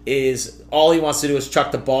Breeze is all he wants to do is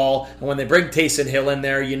chuck the ball, and when they bring Taysom Hill in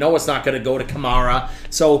there, you know it's not going to go to Kamara.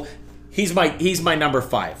 So he's my number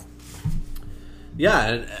 5.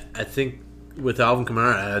 Yeah, I think with Alvin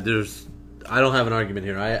Kamara, I don't have an argument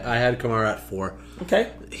here. I had Kamara at 4.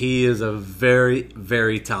 Okay. He is a very,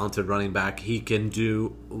 very talented running back. He can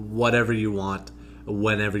do whatever you want,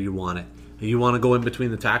 whenever you want it. You want to go in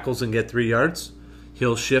between the tackles and get 3 yards?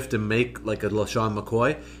 He'll shift and make like a LaShawn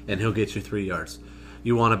McCoy, and he'll get you 3 yards.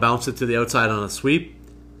 You want to bounce it to the outside on a sweep?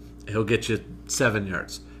 He'll get you 7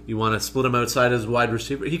 yards. You want to split him outside as a wide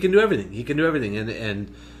receiver? He can do everything.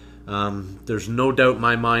 And there's no doubt in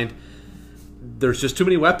my mind there's just too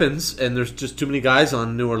many weapons and there's just too many guys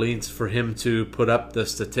on New Orleans for him to put up the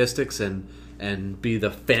statistics and be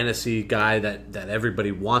the fantasy guy that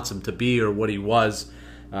everybody wants him to be or what he was.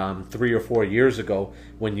 3 or 4 years ago.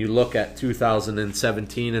 When you look at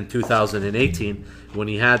 2017 and 2018, when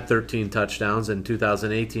he had 13 touchdowns, and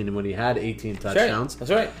 2018 and when he had 18 touchdowns,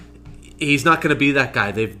 That's right. he's not going to be that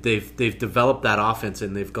guy. They've developed that offense,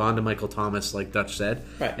 and they've gone to Michael Thomas, like Dutch said.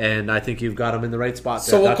 Right. And I think you've got him in the right spot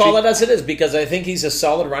there. So we'll Dutchie. call it as it is, because I think he's a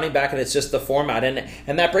solid running back, and it's just the format.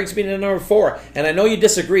 And that brings me to number 4. And I know you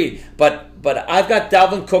disagree, but I've got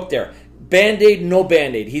Dalvin Cook there. Band-Aid, no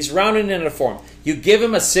Band-Aid. He's rounding into form. You give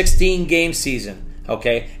him a 16-game season,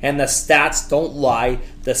 okay? And the stats don't lie.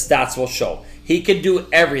 The stats will show. He can do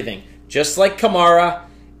everything, just like Kamara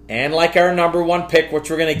and like our number 1 pick, which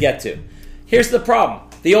we're going to get to. Here's the problem.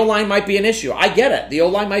 The O-line might be an issue. I get it. The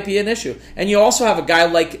O-line might be an issue. And you also have a guy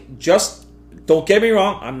like, just, don't get me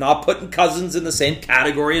wrong, I'm not putting Cousins in the same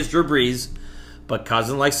category as Drew Brees, but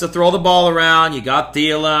Cousins likes to throw the ball around. You got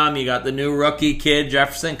Thielen, you got the new rookie kid,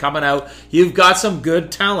 Jefferson, coming out. You've got some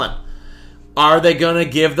good talent. Are they going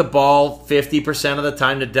to give the ball 50% of the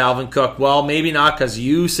time to Dalvin Cook? Well, maybe not, because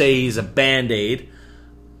you say he's a Band-Aid,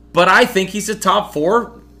 but I think he's a top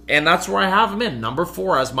 4, and that's where I have him in, number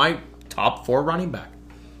 4 as my top 4 running back.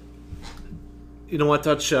 You know what,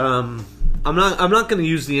 Dutch? I'm not going to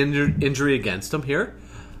use the injury against him here,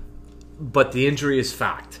 but the injury is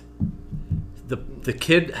fact. The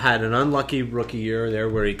kid had an unlucky rookie year there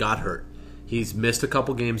where he got hurt. He's missed a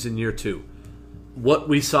couple games in year 2. What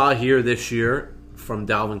we saw here this year from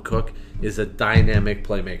Dalvin Cook is a dynamic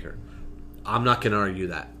playmaker. I'm not going to argue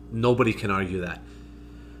that. Nobody can argue that.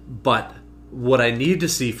 But what I need to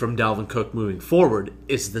see from Dalvin Cook moving forward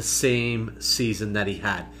is the same season that he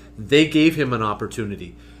had. They gave him an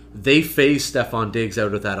opportunity. They phased Stephon Diggs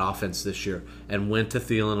out of that offense this year and went to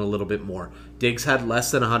Thielen a little bit more. Diggs had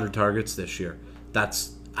less than 100 targets this year.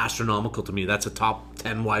 That's astronomical to me. That's a top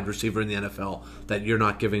 10 wide receiver in the NFL that you're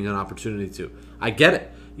not giving an opportunity to. I get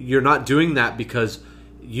it. You're not doing that because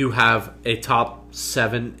you have a top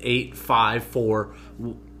 7, 8, 5, 4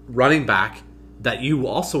 running back that you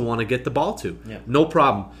also want to get the ball to. Yeah. No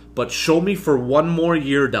problem. But show me for one more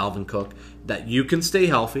year, Dalvin Cook, that you can stay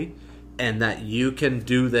healthy and that you can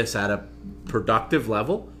do this at a productive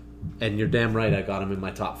level. And you're damn right I got him in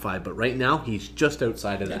my top 5. But right now, he's just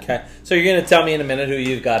outside of that. Okay. So you're going to tell me in a minute who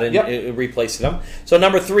you've got in Yep. replacing him. So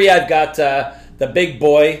number 3, I've got the big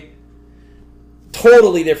boy.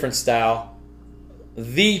 Totally different style.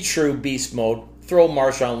 The true beast mode. Throw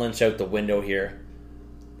Marshawn Lynch out the window here.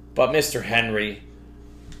 But Mr. Henry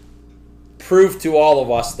proved to all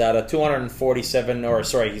of us that a 247, or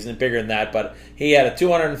sorry, he's bigger than that, but he had a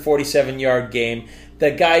 247-yard game.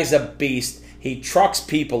 The guy's a beast. He trucks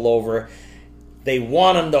people over. They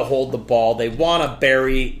want him to hold the ball. They want to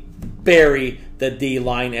bury the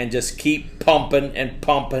D-line and just keep pumping and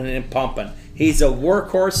pumping and pumping. He's a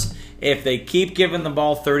workhorse. If they keep giving the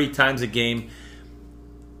ball 30 times a game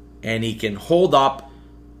and he can hold up,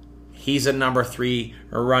 he's a number 3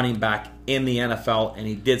 running back in the NFL, and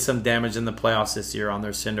he did some damage in the playoffs this year on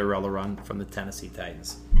their Cinderella run from the Tennessee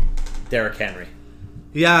Titans. Derrick Henry.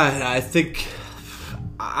 Yeah, I think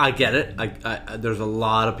I get it. There's a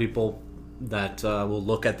lot of people that will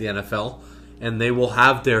look at the NFL and they will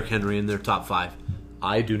have Derrick Henry in their top 5.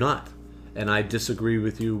 I do not, and I disagree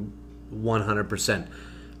with you 100%.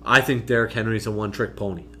 I think Derrick Henry's a one-trick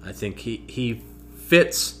pony. I think he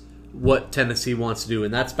fits what Tennessee wants to do,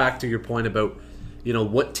 and that's back to your point about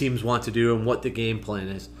what teams want to do and what the game plan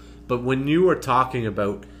is. But when you are talking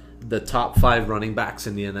about the top 5 running backs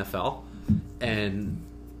in the NFL, and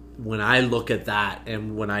when I look at that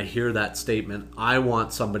and when I hear that statement, I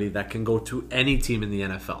want somebody that can go to any team in the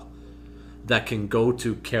NFL, that can go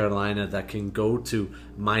to Carolina, that can go to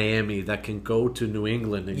Miami, that can go to New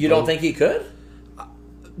England. And You don't think he could?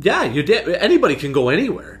 Yeah, anybody can go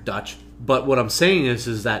anywhere, Dutch. But what I'm saying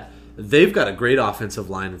is that they've got a great offensive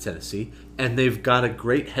line in Tennessee, and they've got a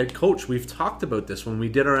great head coach. We've talked about this when we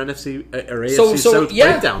did our AFC South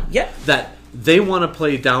breakdown. Yeah. That they want to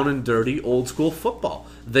play down and dirty, old school football.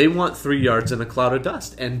 They want 3 yards in a cloud of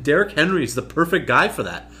dust, and Derrick Henry is the perfect guy for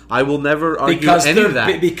that. I will never argue any of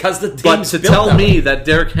that. Because the team's But to built tell that me way. that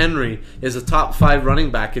Derrick Henry is a top 5 running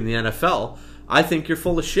back in the NFL, I think you're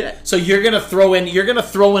full of shit. So you're gonna throw in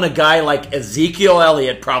a guy like Ezekiel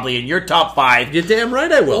Elliott probably in your top 5. You're damn right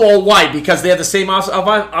I will. Well, why? Because they have the same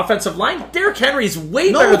offensive line. Derrick Henry's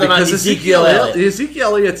way better than Ezekiel Elliott.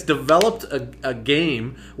 Ezekiel Elliott's developed a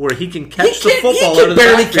game where he can catch He the football can out of the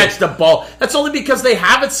barely backfield. catch the ball. That's only because they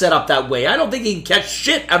have it set up that way. I don't think he can catch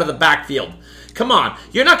shit out of the backfield. Come on.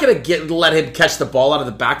 You're not going to let him catch the ball out of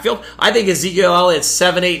the backfield. I think Ezekiel Elliott's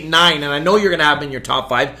 7, 8, 9, and I know you're going to have him in your top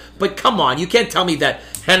 5, but come on. You can't tell me that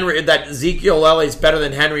that Ezekiel Elliott's better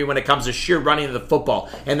than Henry when it comes to sheer running of the football,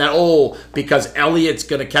 and that because Elliott's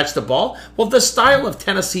going to catch the ball. Well, the style of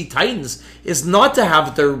Tennessee Titans is not to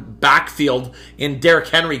have their backfield in Derrick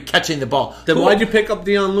Henry catching the ball. Then why'd you pick up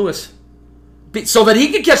Dion Lewis? So that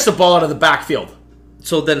he could catch the ball out of the backfield.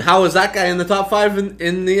 So then, how is that guy in the top 5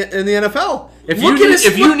 in the NFL? If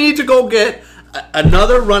Look you need to go get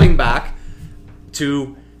another running back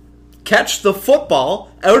to catch the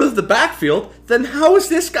football out of the backfield, then how is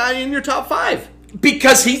this guy in your top 5?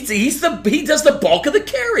 Because he does the bulk of the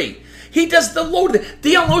carry. He does the load.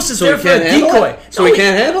 Dion Lewis is there for a decoy. So he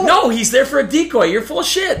can't handle it? No, he's there for a decoy. You're full of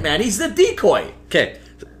shit, man. He's the decoy. Okay,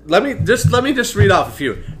 let me just read off a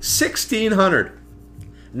few. 1,600,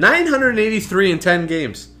 983 in 10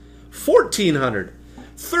 games, 1,400,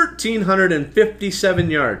 1,357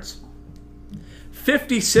 yards,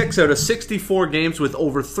 56 out of 64 games with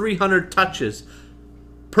over 300 touches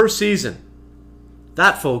per season.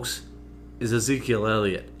 That, folks, is Ezekiel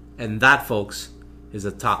Elliott. And that, folks, is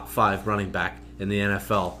a top 5 running back in the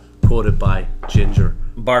NFL, quoted by Ginger.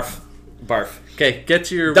 Barf. Okay, get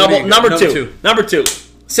to your... Number two.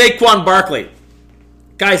 Saquon Barkley.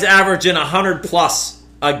 Guy's averaging 100-plus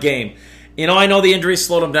a game. You know, I know the injuries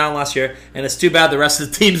slowed him down last year, and it's too bad the rest of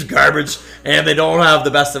the team's garbage, and they don't have the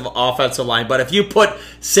best of offensive line. But if you put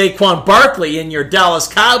Saquon Barkley in your Dallas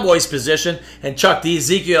Cowboys position and chuck the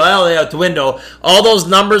Ezekiel Elliott out the window, all those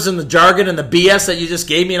numbers and the jargon and the BS that you just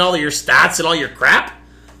gave me and all of your stats and all your crap,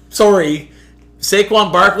 sorry,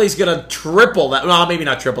 Saquon Barkley's going to triple that. Well, maybe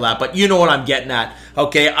not triple that, but you know what I'm getting at.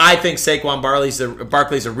 Okay, I think Saquon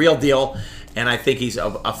Barkley's a real deal. And I think he's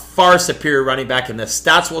a far superior running back, and the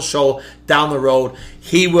stats will show down the road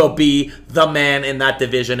he will be the man in that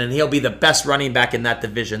division, and he'll be the best running back in that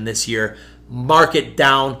division this year. Mark it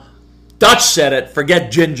down. Dutch said it.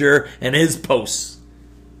 Forget Ginger and his posts.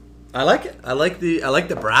 I like it. I like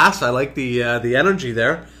the brass. I like the energy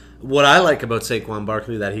there. What I like about Saquon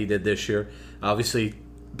Barkley that he did this year, obviously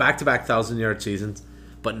back-to-back 1,000-yard seasons,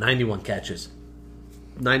 but 91 catches.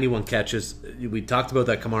 91 catches. We talked about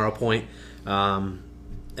that Kamara point.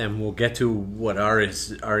 And we'll get to what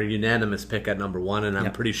our unanimous pick at number 1, and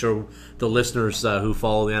I'm pretty sure the listeners who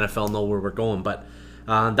follow the NFL know where we're going. But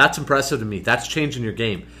that's impressive to me. That's changing your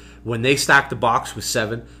game. When they stack the box with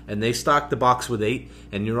 7 and they stack the box with 8,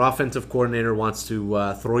 and your offensive coordinator wants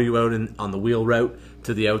to throw you out on the wheel route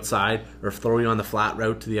to the outside or throw you on the flat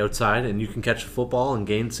route to the outside, and you can catch the football and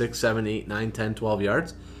gain 6, 7, 8, 9, 10, 12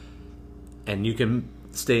 yards, and you can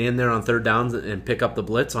stay in there on third downs and pick up the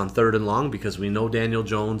blitz on 3rd and long, because we know Daniel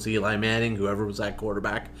Jones, Eli Manning, whoever was that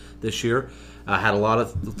quarterback this year, had a lot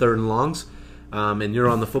of 3rd and longs, and you're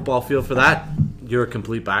on the football field for that, you're a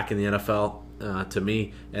complete back in the NFL to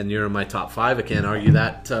me, and you're in my top 5. I can't argue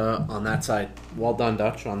that on that side. Well done,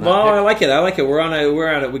 Dutch, on that Well, pick. I like it. We're on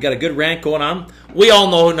it. We got a good rant going on. We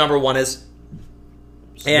all know who number 1 is.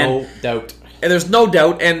 No doubt. And there's no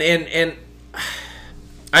doubt, and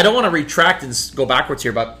I don't want to retract and go backwards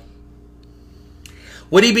here, but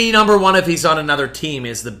would he be number 1 if he's on another team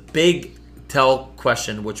is the big tell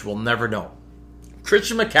question, which we'll never know.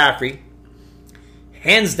 Christian McCaffrey,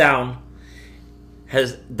 hands down,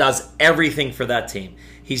 does everything for that team.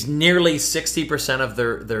 He's nearly 60% of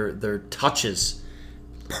their touches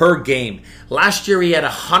per game. Last year he had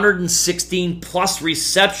 116 plus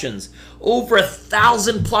receptions, over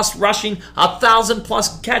 1,000 plus rushing, 1,000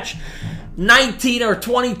 plus catch, 19 or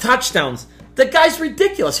 20 touchdowns. The guy's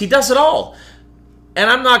ridiculous. He does it all. And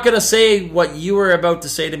I'm not going to say what you were about to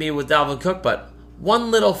say to me with Dalvin Cook, but one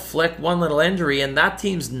little flick, one little injury, and that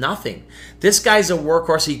team's nothing. This guy's a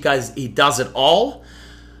workhorse. He does it all.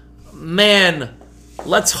 Man,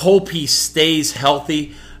 let's hope he stays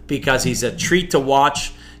healthy, because he's a treat to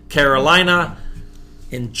watch. Carolina,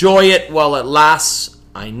 enjoy it while it lasts.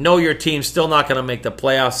 I know your team's still not going to make the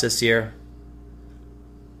playoffs this year,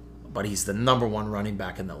 but he's the number 1 running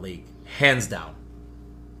back in the league, hands down.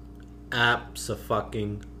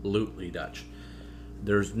 Abso-fucking-lutely, Dutch.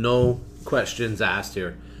 There's no questions asked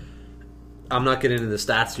here. I'm not getting into the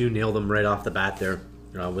stats. You nailed them right off the bat there.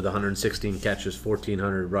 With 116 catches,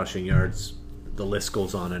 1,400 rushing yards. The list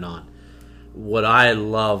goes on and on. What I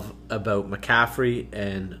love about McCaffrey,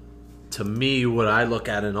 and to me what I look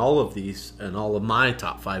at in all of these and all of my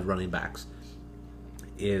top 5 running backs,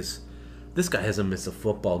 is this guy hasn't missed a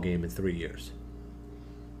football game in 3 years.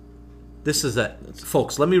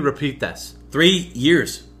 Folks, let me repeat this. 3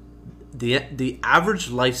 years. The average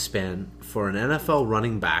lifespan for an NFL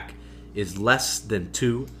running back is less than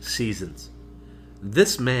 2 seasons.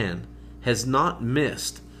 This man has not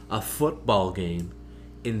missed a football game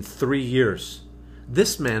in 3 years.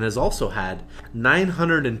 This man has also had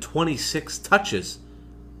 926 touches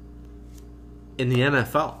in the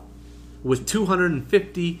NFL with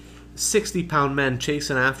 250, 60-pound men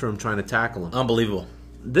chasing after him trying to tackle him. Unbelievable.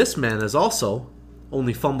 This man has also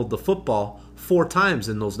only fumbled the football 4 times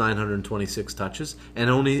in those 926 touches and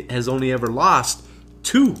has only ever lost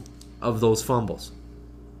 2 of those fumbles.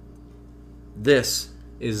 This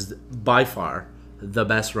is by far the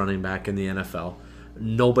best running back in the NFL.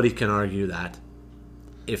 Nobody can argue that.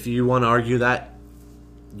 If you want to argue that,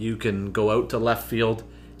 you can go out to left field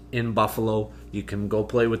in Buffalo. You can go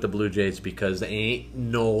play with the Blue Jays because ain't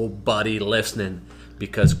nobody listening,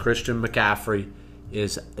 because Christian McCaffrey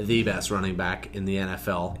is the best running back in the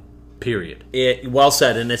NFL, period. Well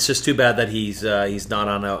said, and it's just too bad that he's not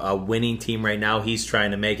on a winning team right now. He's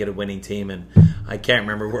trying to make it a winning team, and I can't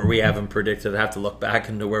remember where we have him predicted. I have to look back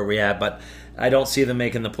into where we had, but I don't see them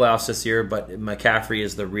making the playoffs this year. But McCaffrey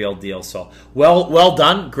is the real deal. So well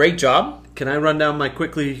done, great job. Can I run down my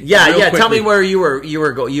quickly? Yeah. Quickly? Tell me where you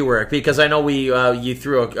were because I know you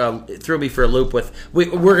threw me for a loop with. We're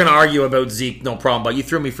going to argue about Zeke, no problem. But you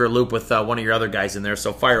threw me for a loop with one of your other guys in there.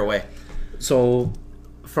 So fire away. So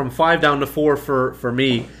from 5 down to 4 for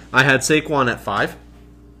me, I had Saquon at 5.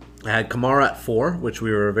 I had Kamara at 4, which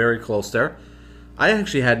we were very close there. I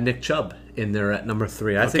actually had Nick Chubb in there at number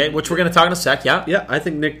 3. Which we're going to talk in a sec. Yeah. Yeah, I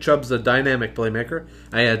think Nick Chubb's a dynamic playmaker.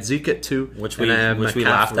 I had Zeke at 2, which we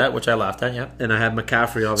laughed at. Which I laughed at. Yeah. And I had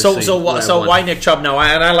McCaffrey obviously. So why Nick Chubb now?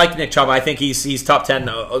 And I like Nick Chubb. I think he's top 10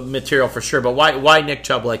 material for sure. But why Nick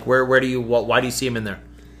Chubb? Like why do you see him in there?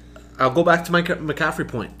 I'll go back to my McCaffrey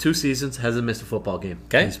point. 2 seasons, hasn't missed a football game.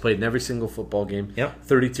 Okay. He's played in every single football game. Yep.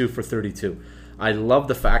 32 for 32. I love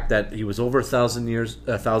the fact that he was over 1,000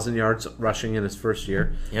 yards rushing in his first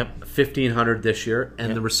year. Yep. 1,500 this year, and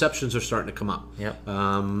Yep. the receptions are starting to come up. Yep.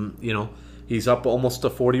 He's up almost to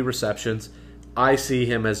 40 receptions. I see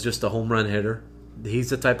him as just a home run hitter. He's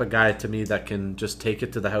the type of guy to me that can just take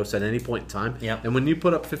it to the house at any point in time. Yep. And when you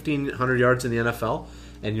put up 1,500 yards in the NFL,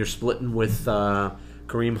 and you're splitting with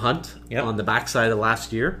Kareem Hunt Yep. on the backside of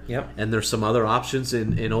last year, Yep. and there's some other options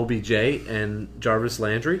in OBJ and Jarvis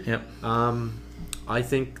Landry. Yep. I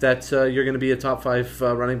think that you're going to be a top 5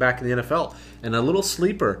 running back in the NFL. And a little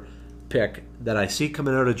sleeper pick that I see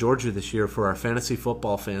coming out of Georgia this year for our fantasy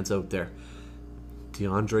football fans out there,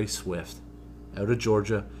 DeAndre Swift, out of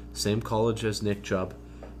Georgia, same college as Nick Chubb.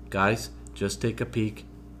 Guys, just take a peek.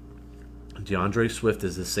 DeAndre Swift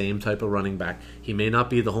is the same type of running back. He may not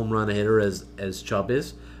be the home run hitter as Chubb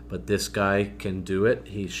is, but this guy can do it.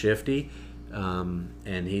 He's shifty, and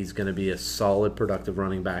he's going to be a solid, productive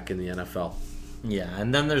running back in the NFL. Yeah,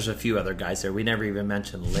 and then there's a few other guys there. We never even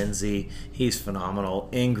mentioned Lindsey. He's phenomenal.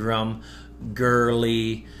 Ingram,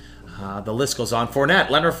 Gurley, the list goes on.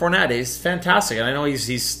 Leonard Fournette is fantastic, and I know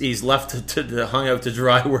he's left to hung out to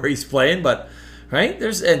dry where he's playing, but right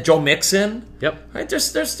there's Joe Mixon. Yep. Right,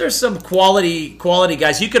 there's some quality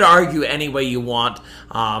guys. You could argue any way you want,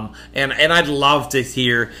 and I'd love to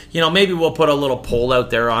hear. Maybe we'll put a little poll out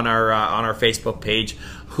there on our Facebook page.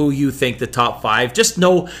 Who you think the top 5? Just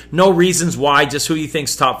no reasons why. Just who you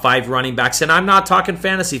think's top 5 running backs. And I'm not talking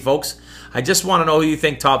fantasy, folks. I just want to know who you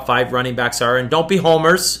think top 5 running backs are. And don't be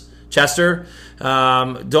homers, Chester.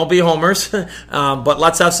 Don't be homers. But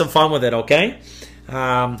let's have some fun with it, okay?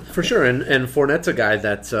 For sure. And Fournette's a guy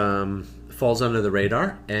that falls under the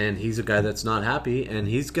radar, and he's a guy that's not happy, and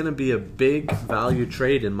he's going to be a big value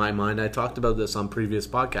trade in my mind. I talked about this on previous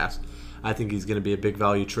podcasts. I think he's going to be a big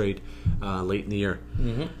value trade late in the year.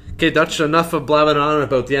 Mm-hmm. Okay, Dutch, enough of blabbing on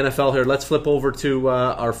about the NFL here. Let's flip over to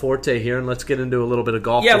our forte here, and let's get into a little bit of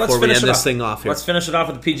golf before we end this thing off here. Let's finish it off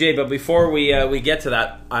with the PGA, but before we get to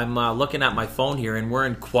that, I'm looking at my phone here, and we're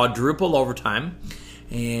in quadruple overtime,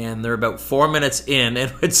 and they're about 4 minutes in,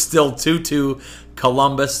 and it's still 2-2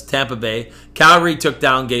 Columbus, Tampa Bay. Calgary took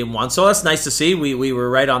down game 1, so that's nice to see. We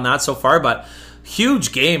were right on that so far, but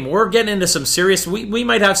huge game. We're getting into some serious. We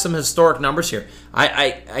might have some historic numbers here.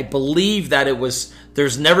 I believe that it was.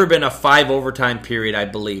 There's never been a 5 overtime period. I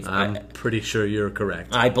believe. I'm pretty sure you're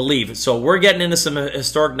correct. I believe. So we're getting into some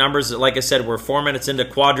historic numbers. Like I said, we're 4 minutes into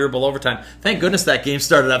quadruple overtime. Thank goodness that game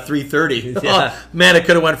started at 3:30. Yeah. Oh, man, it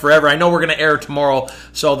could have went forever. I know we're going to air tomorrow,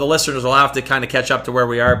 so the listeners will have to kind of catch up to where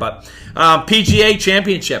we are. But PGA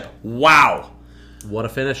Championship. Wow, what a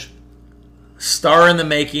finish! Star in the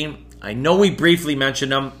making. I know we briefly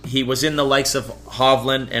mentioned him. He was in the likes of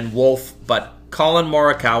Hovland and Wolf, but Colin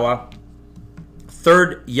Morikawa,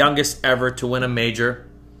 3rd youngest ever to win a major.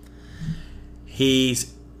 He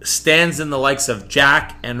stands in the likes of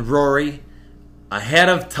Jack and Rory, ahead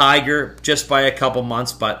of Tiger just by a couple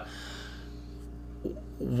months, but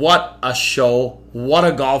what a show. What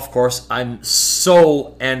a golf course. I'm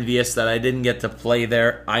so envious that I didn't get to play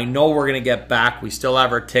there. I know we're going to get back. We still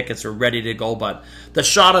have our tickets. We're ready to go. But the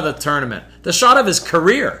shot of the tournament, the shot of his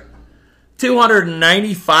career,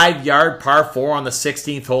 295-yard par 4 on the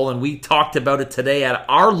 16th hole. And we talked about it today at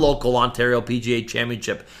our local Ontario PGA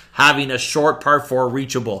Championship, having a short par 4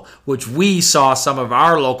 reachable, which we saw some of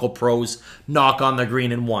our local pros knock on the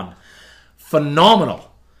green and won.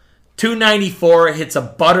 Phenomenal. 294, hits a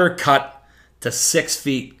butter cut to 6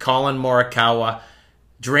 feet. Colin Morikawa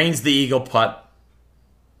drains the eagle putt.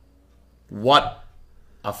 What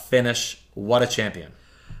a finish. What a champion.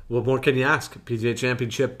 What more can you ask? PGA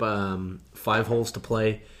Championship, 5 holes to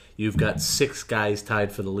play. You've got 6 guys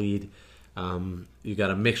tied for the lead. You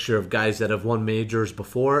got a mixture of guys that have won majors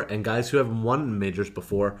before and guys who haven't won majors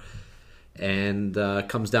before. And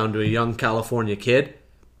comes down to a young California kid.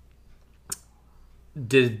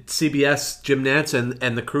 Did CBS, Jim Nantz,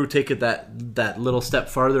 and the crew take it that little step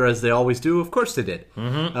farther as they always do? Of course they did.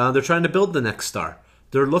 Mm-hmm. They're trying to build the next star.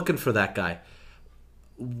 They're looking for that guy.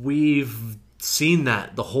 We've seen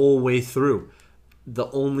that the whole way through. The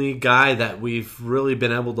only guy that we've really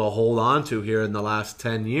been able to hold on to here in the last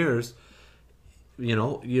 10 years, you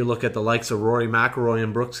know, you look at the likes of Rory McIlroy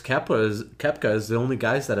and Brooks Koepka is the only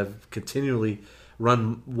guys that have continually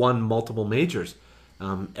won multiple majors.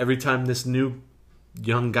 Every time this new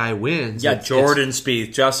young guy wins, Jordan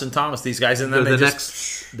Spieth, Justin Thomas, these guys, and then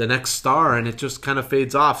the next star, and it just kind of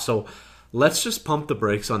fades off. So let's just pump the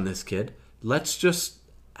brakes on this kid. Let's just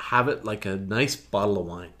have it like a nice bottle of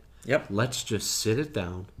wine. Yep. Let's just sit it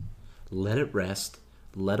down, let it rest,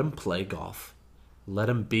 let him play golf, let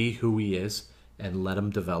him be who he is, and let him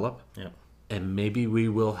develop. Yep. And maybe we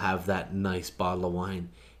will have that nice bottle of wine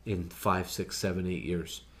in 5, 6, 7, 8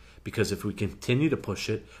 years. Because if we continue to push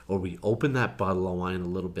it, or we open that bottle of wine a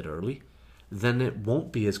little bit early, then it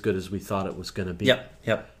won't be as good as we thought it was going to be.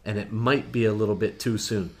 Yep. And it might be a little bit too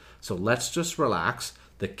soon. So let's just relax.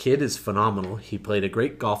 The kid is phenomenal. He played a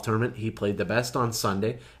great golf tournament. He played the best on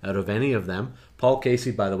Sunday out of any of them. Paul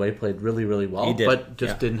Casey, by the way, played really, really well. He did. But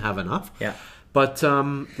just didn't have enough. Yeah. But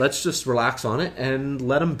let's just relax on it and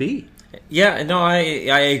let him be. Yeah, no, I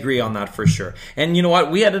agree on that for sure. And you know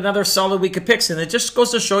what? We had another solid week of picks, and it just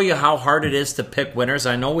goes to show you how hard it is to pick winners.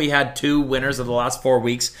 I know we had 2 winners of the last 4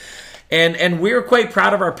 weeks, and we were quite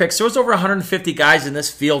proud of our picks. There was over 150 guys in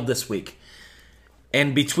this field this week.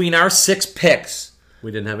 And between our 6 picks...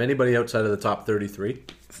 We didn't have anybody outside of the top 33.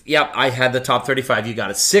 Yep, I had the top 35. You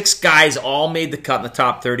got it. 6 guys all made the cut in the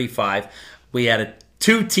top 35. We had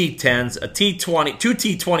 2 T10s, a T20, 2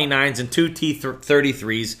 T29s, and 2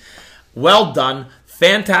 T33s. Well done.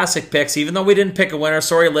 Fantastic picks, even though we didn't pick a winner.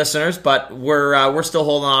 Sorry, listeners, but we're still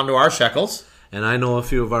holding on to our shekels. And I know a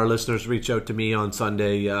few of our listeners reached out to me on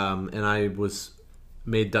Sunday, and I was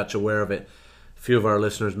made Dutch aware of it. A few of our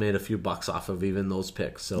listeners made a few bucks off of even those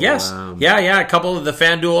picks. So, yes, yeah. A couple of the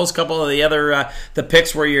FanDuels, a couple of the other the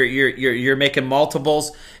picks where you're making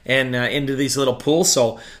multiples and into these little pools.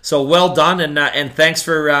 So well done, and thanks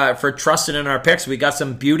for trusting in our picks. We got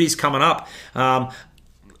some beauties coming up.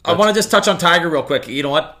 I want to just touch on Tiger real quick. You know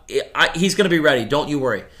what? He's going to be ready. Don't you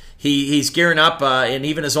worry. He's gearing up, and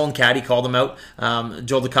even his own caddy called him out.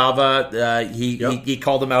 Joe DeCava, he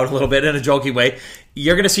called him out a little bit in a jokey way.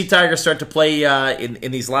 You're going to see Tiger start to play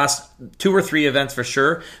in these last 2 or 3 events for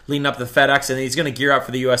sure, leading up to the FedEx, and he's going to gear up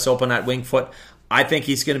for the U.S. Open at Winged Foot. I think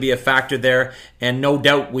he's going to be a factor there, and no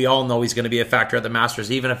doubt we all know he's going to be a factor at the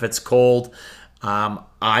Masters, even if it's cold.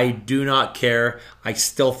 I do not care. I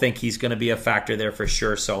still think he's going to be a factor there for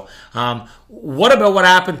sure. So, what about what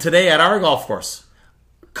happened today at our golf course?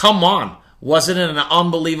 Come on. Wasn't it an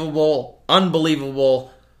unbelievable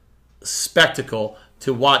spectacle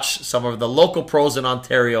to watch some of the local pros in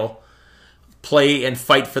Ontario play and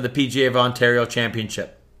fight for the PGA of Ontario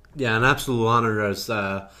Championship? Yeah, an absolute honor as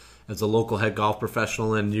a local head golf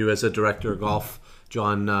professional and you as a director of golf,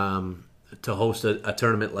 John, to host a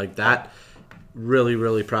tournament like that. Really,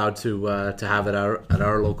 really proud to have it at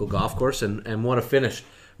our local golf course, and what a finish.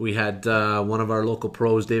 We had one of our local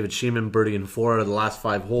pros, David Sheeman, birdieing 4 out of the last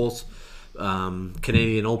 5 holes.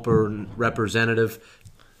 Canadian Open representative,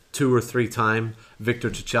 2 or 3 time. Victor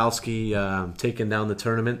Tuchalski taking down the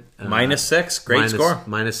tournament. -6, great score.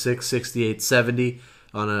 -6, 68-70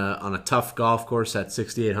 on a tough golf course at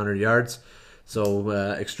 6,800 yards. So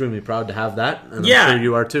extremely proud to have that, and Yeah. I'm sure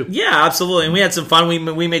you are too. Yeah, absolutely. And we had some fun.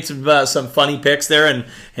 We made some funny picks there,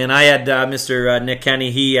 and I had Mr. Nick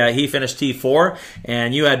Kenny. He finished T4,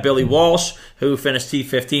 and you had Billy Walsh, who finished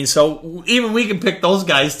T15. So even we can pick those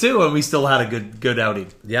guys too, and we still had a good outing.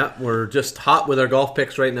 Yeah, we're just hot with our golf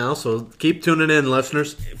picks right now, so keep tuning in,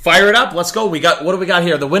 listeners. Fire it up. Let's go. What do we got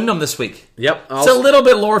here? The Wyndham this week. Yep. It's a little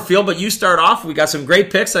bit lower field, but you start off. We got some great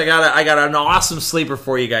picks. I got an awesome sleeper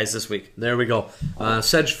for you guys this week. There we go.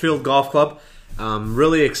 Sedgefield Golf Club.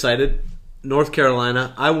 Really excited. North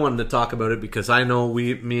Carolina. I wanted to talk about it because I know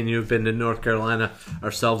me and you have been to North Carolina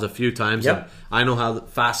ourselves a few times. Yep. I know how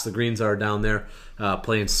fast the greens are down there.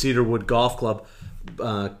 Playing Cedarwood Golf Club,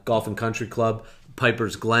 Golf and Country Club,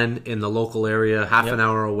 Piper's Glen in the local area, half an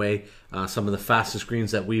hour away. Some of the fastest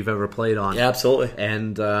greens that we've ever played on. Yeah, absolutely.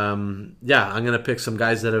 And I'm going to pick some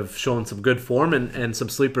guys that have shown some good form and some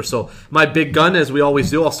sleepers. So my big gun, as we always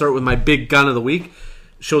do, I'll start with my big gun of the week.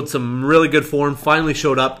 Showed some really good form, finally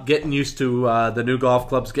showed up, getting used to the new golf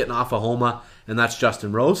clubs, getting off of Homa, and that's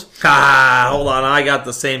Justin Rose. Hold on. I got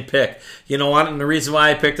the same pick. You know what? And the reason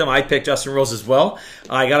why I picked him, I picked Justin Rose as well.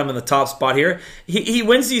 I got him in the top spot here. He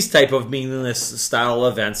wins these type of meaningless style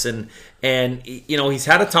events, and you know, he's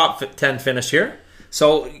had a top 10 finish here.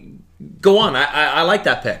 So go on. I like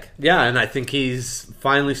that pick. Yeah, and I think he's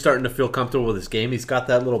finally starting to feel comfortable with his game. He's got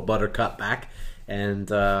that little buttercut back,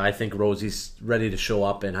 and I think Rosie's ready to show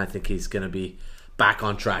up, and I think he's going to be back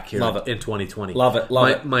on track here in 2020. Love it.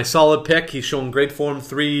 My solid pick. He's shown great form.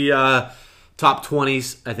 3 top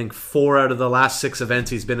 20s. I think 4 out of the last 6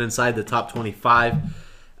 events he's been inside the top 25.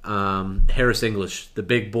 Harris English, the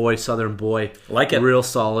big boy, Southern boy. Like it. Real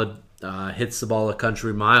solid. Hits the ball a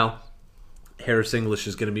country mile. Harris English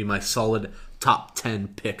is going to be my solid top 10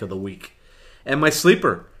 pick of the week. And my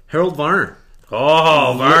sleeper, Harold Varner.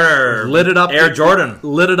 Oh, Varner. Lit it up. Air Jordan.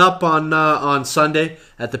 Lit it up on Sunday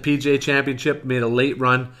at the PGA Championship. Made a late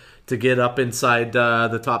run to get up inside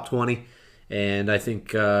the top 20. And I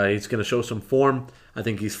think he's going to show some form. I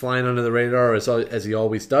think he's flying under the radar as he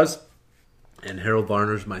always does. And Harold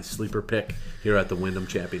Varner's my sleeper pick here at the Wyndham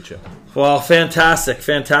Championship. Well, fantastic.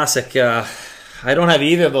 I don't have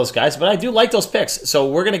either of those guys, but I do like those picks. So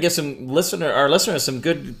we're going to give our listeners some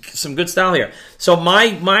good style here. So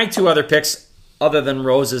my 2 other picks, other than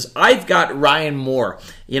Rose's, I've got Ryan Moore.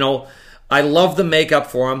 You know, I love the makeup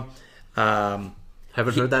for him.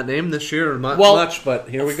 Haven't heard that name this year much, but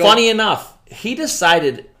here we go. Funny enough, he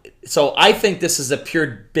decided. So I think this is a pure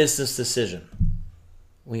business decision.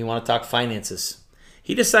 When you want to talk finances,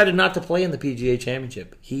 he decided not to play in the PGA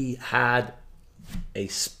Championship. He had a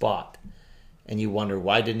spot. And you wonder,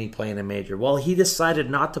 why didn't he play in a major? Well, he decided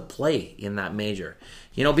not to play in that major.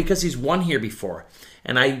 You know, because he's won here before.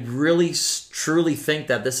 And I really, truly think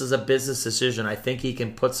that this is a business decision. I think he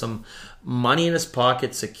can put some money in his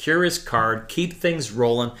pocket, secure his card, keep things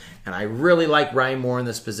rolling. And I really like Ryan Moore in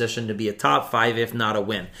this position to be a top 5, if not a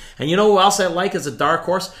win. And you know who else I like as a dark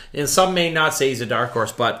horse? And some may not say he's a dark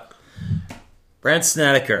horse, but Brandt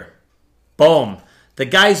Snedeker. Boom. The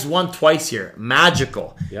guy's won twice here.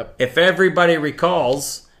 Magical. Yep. If everybody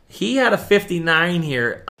recalls, he had a 59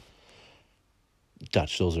 here.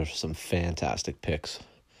 Dutch, those are some fantastic picks.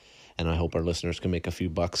 And I hope our listeners can make a few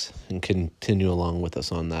bucks and continue along with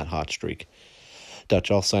us on that hot streak. Dutch,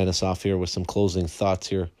 I'll sign us off here with some closing thoughts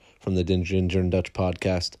here from the Ginger and Dutch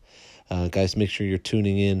podcast. Guys, make sure you're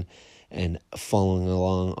tuning in and following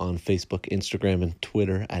along on Facebook, Instagram, and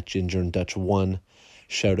Twitter at Ginger and Dutch 1.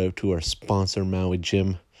 Shout out to our sponsor, Maui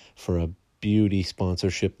Gym, for a beauty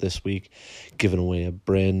sponsorship this week, giving away a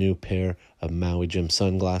brand new pair of Maui Gym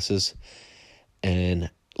sunglasses. And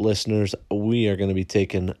listeners, we are going to be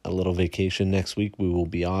taking a little vacation next week. We will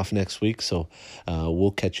be off next week, so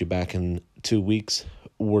we'll catch you back in 2 weeks,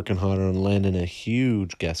 working harder on landing a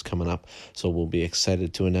huge guest coming up. So we'll be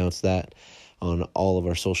excited to announce that on all of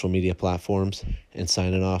our social media platforms. And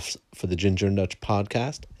signing off for the Ginger and Dutch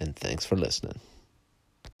podcast, and thanks for listening.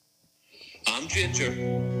 I'm Ginger,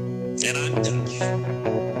 and I'm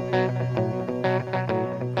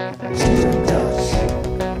Dutch.